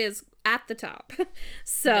 Yes, it is at the top.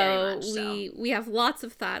 So we have lots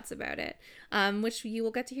of thoughts about it, which you will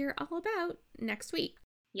get to hear all about next week.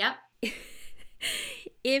 Yep.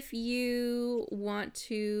 If you want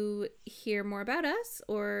to hear more about us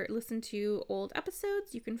or listen to old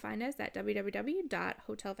episodes, you can find us at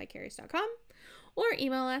www.hotelvicarious.com or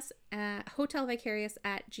email us at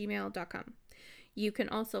hotelvicarious@gmail.com. You can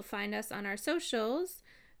also find us on our socials,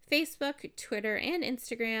 Facebook, Twitter, and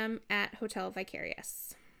Instagram at Hotel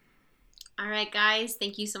Vicarious. All right, guys.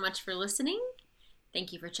 Thank you so much for listening.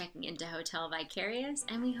 Thank you for checking into Hotel Vicarious,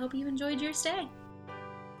 and we hope you enjoyed your stay.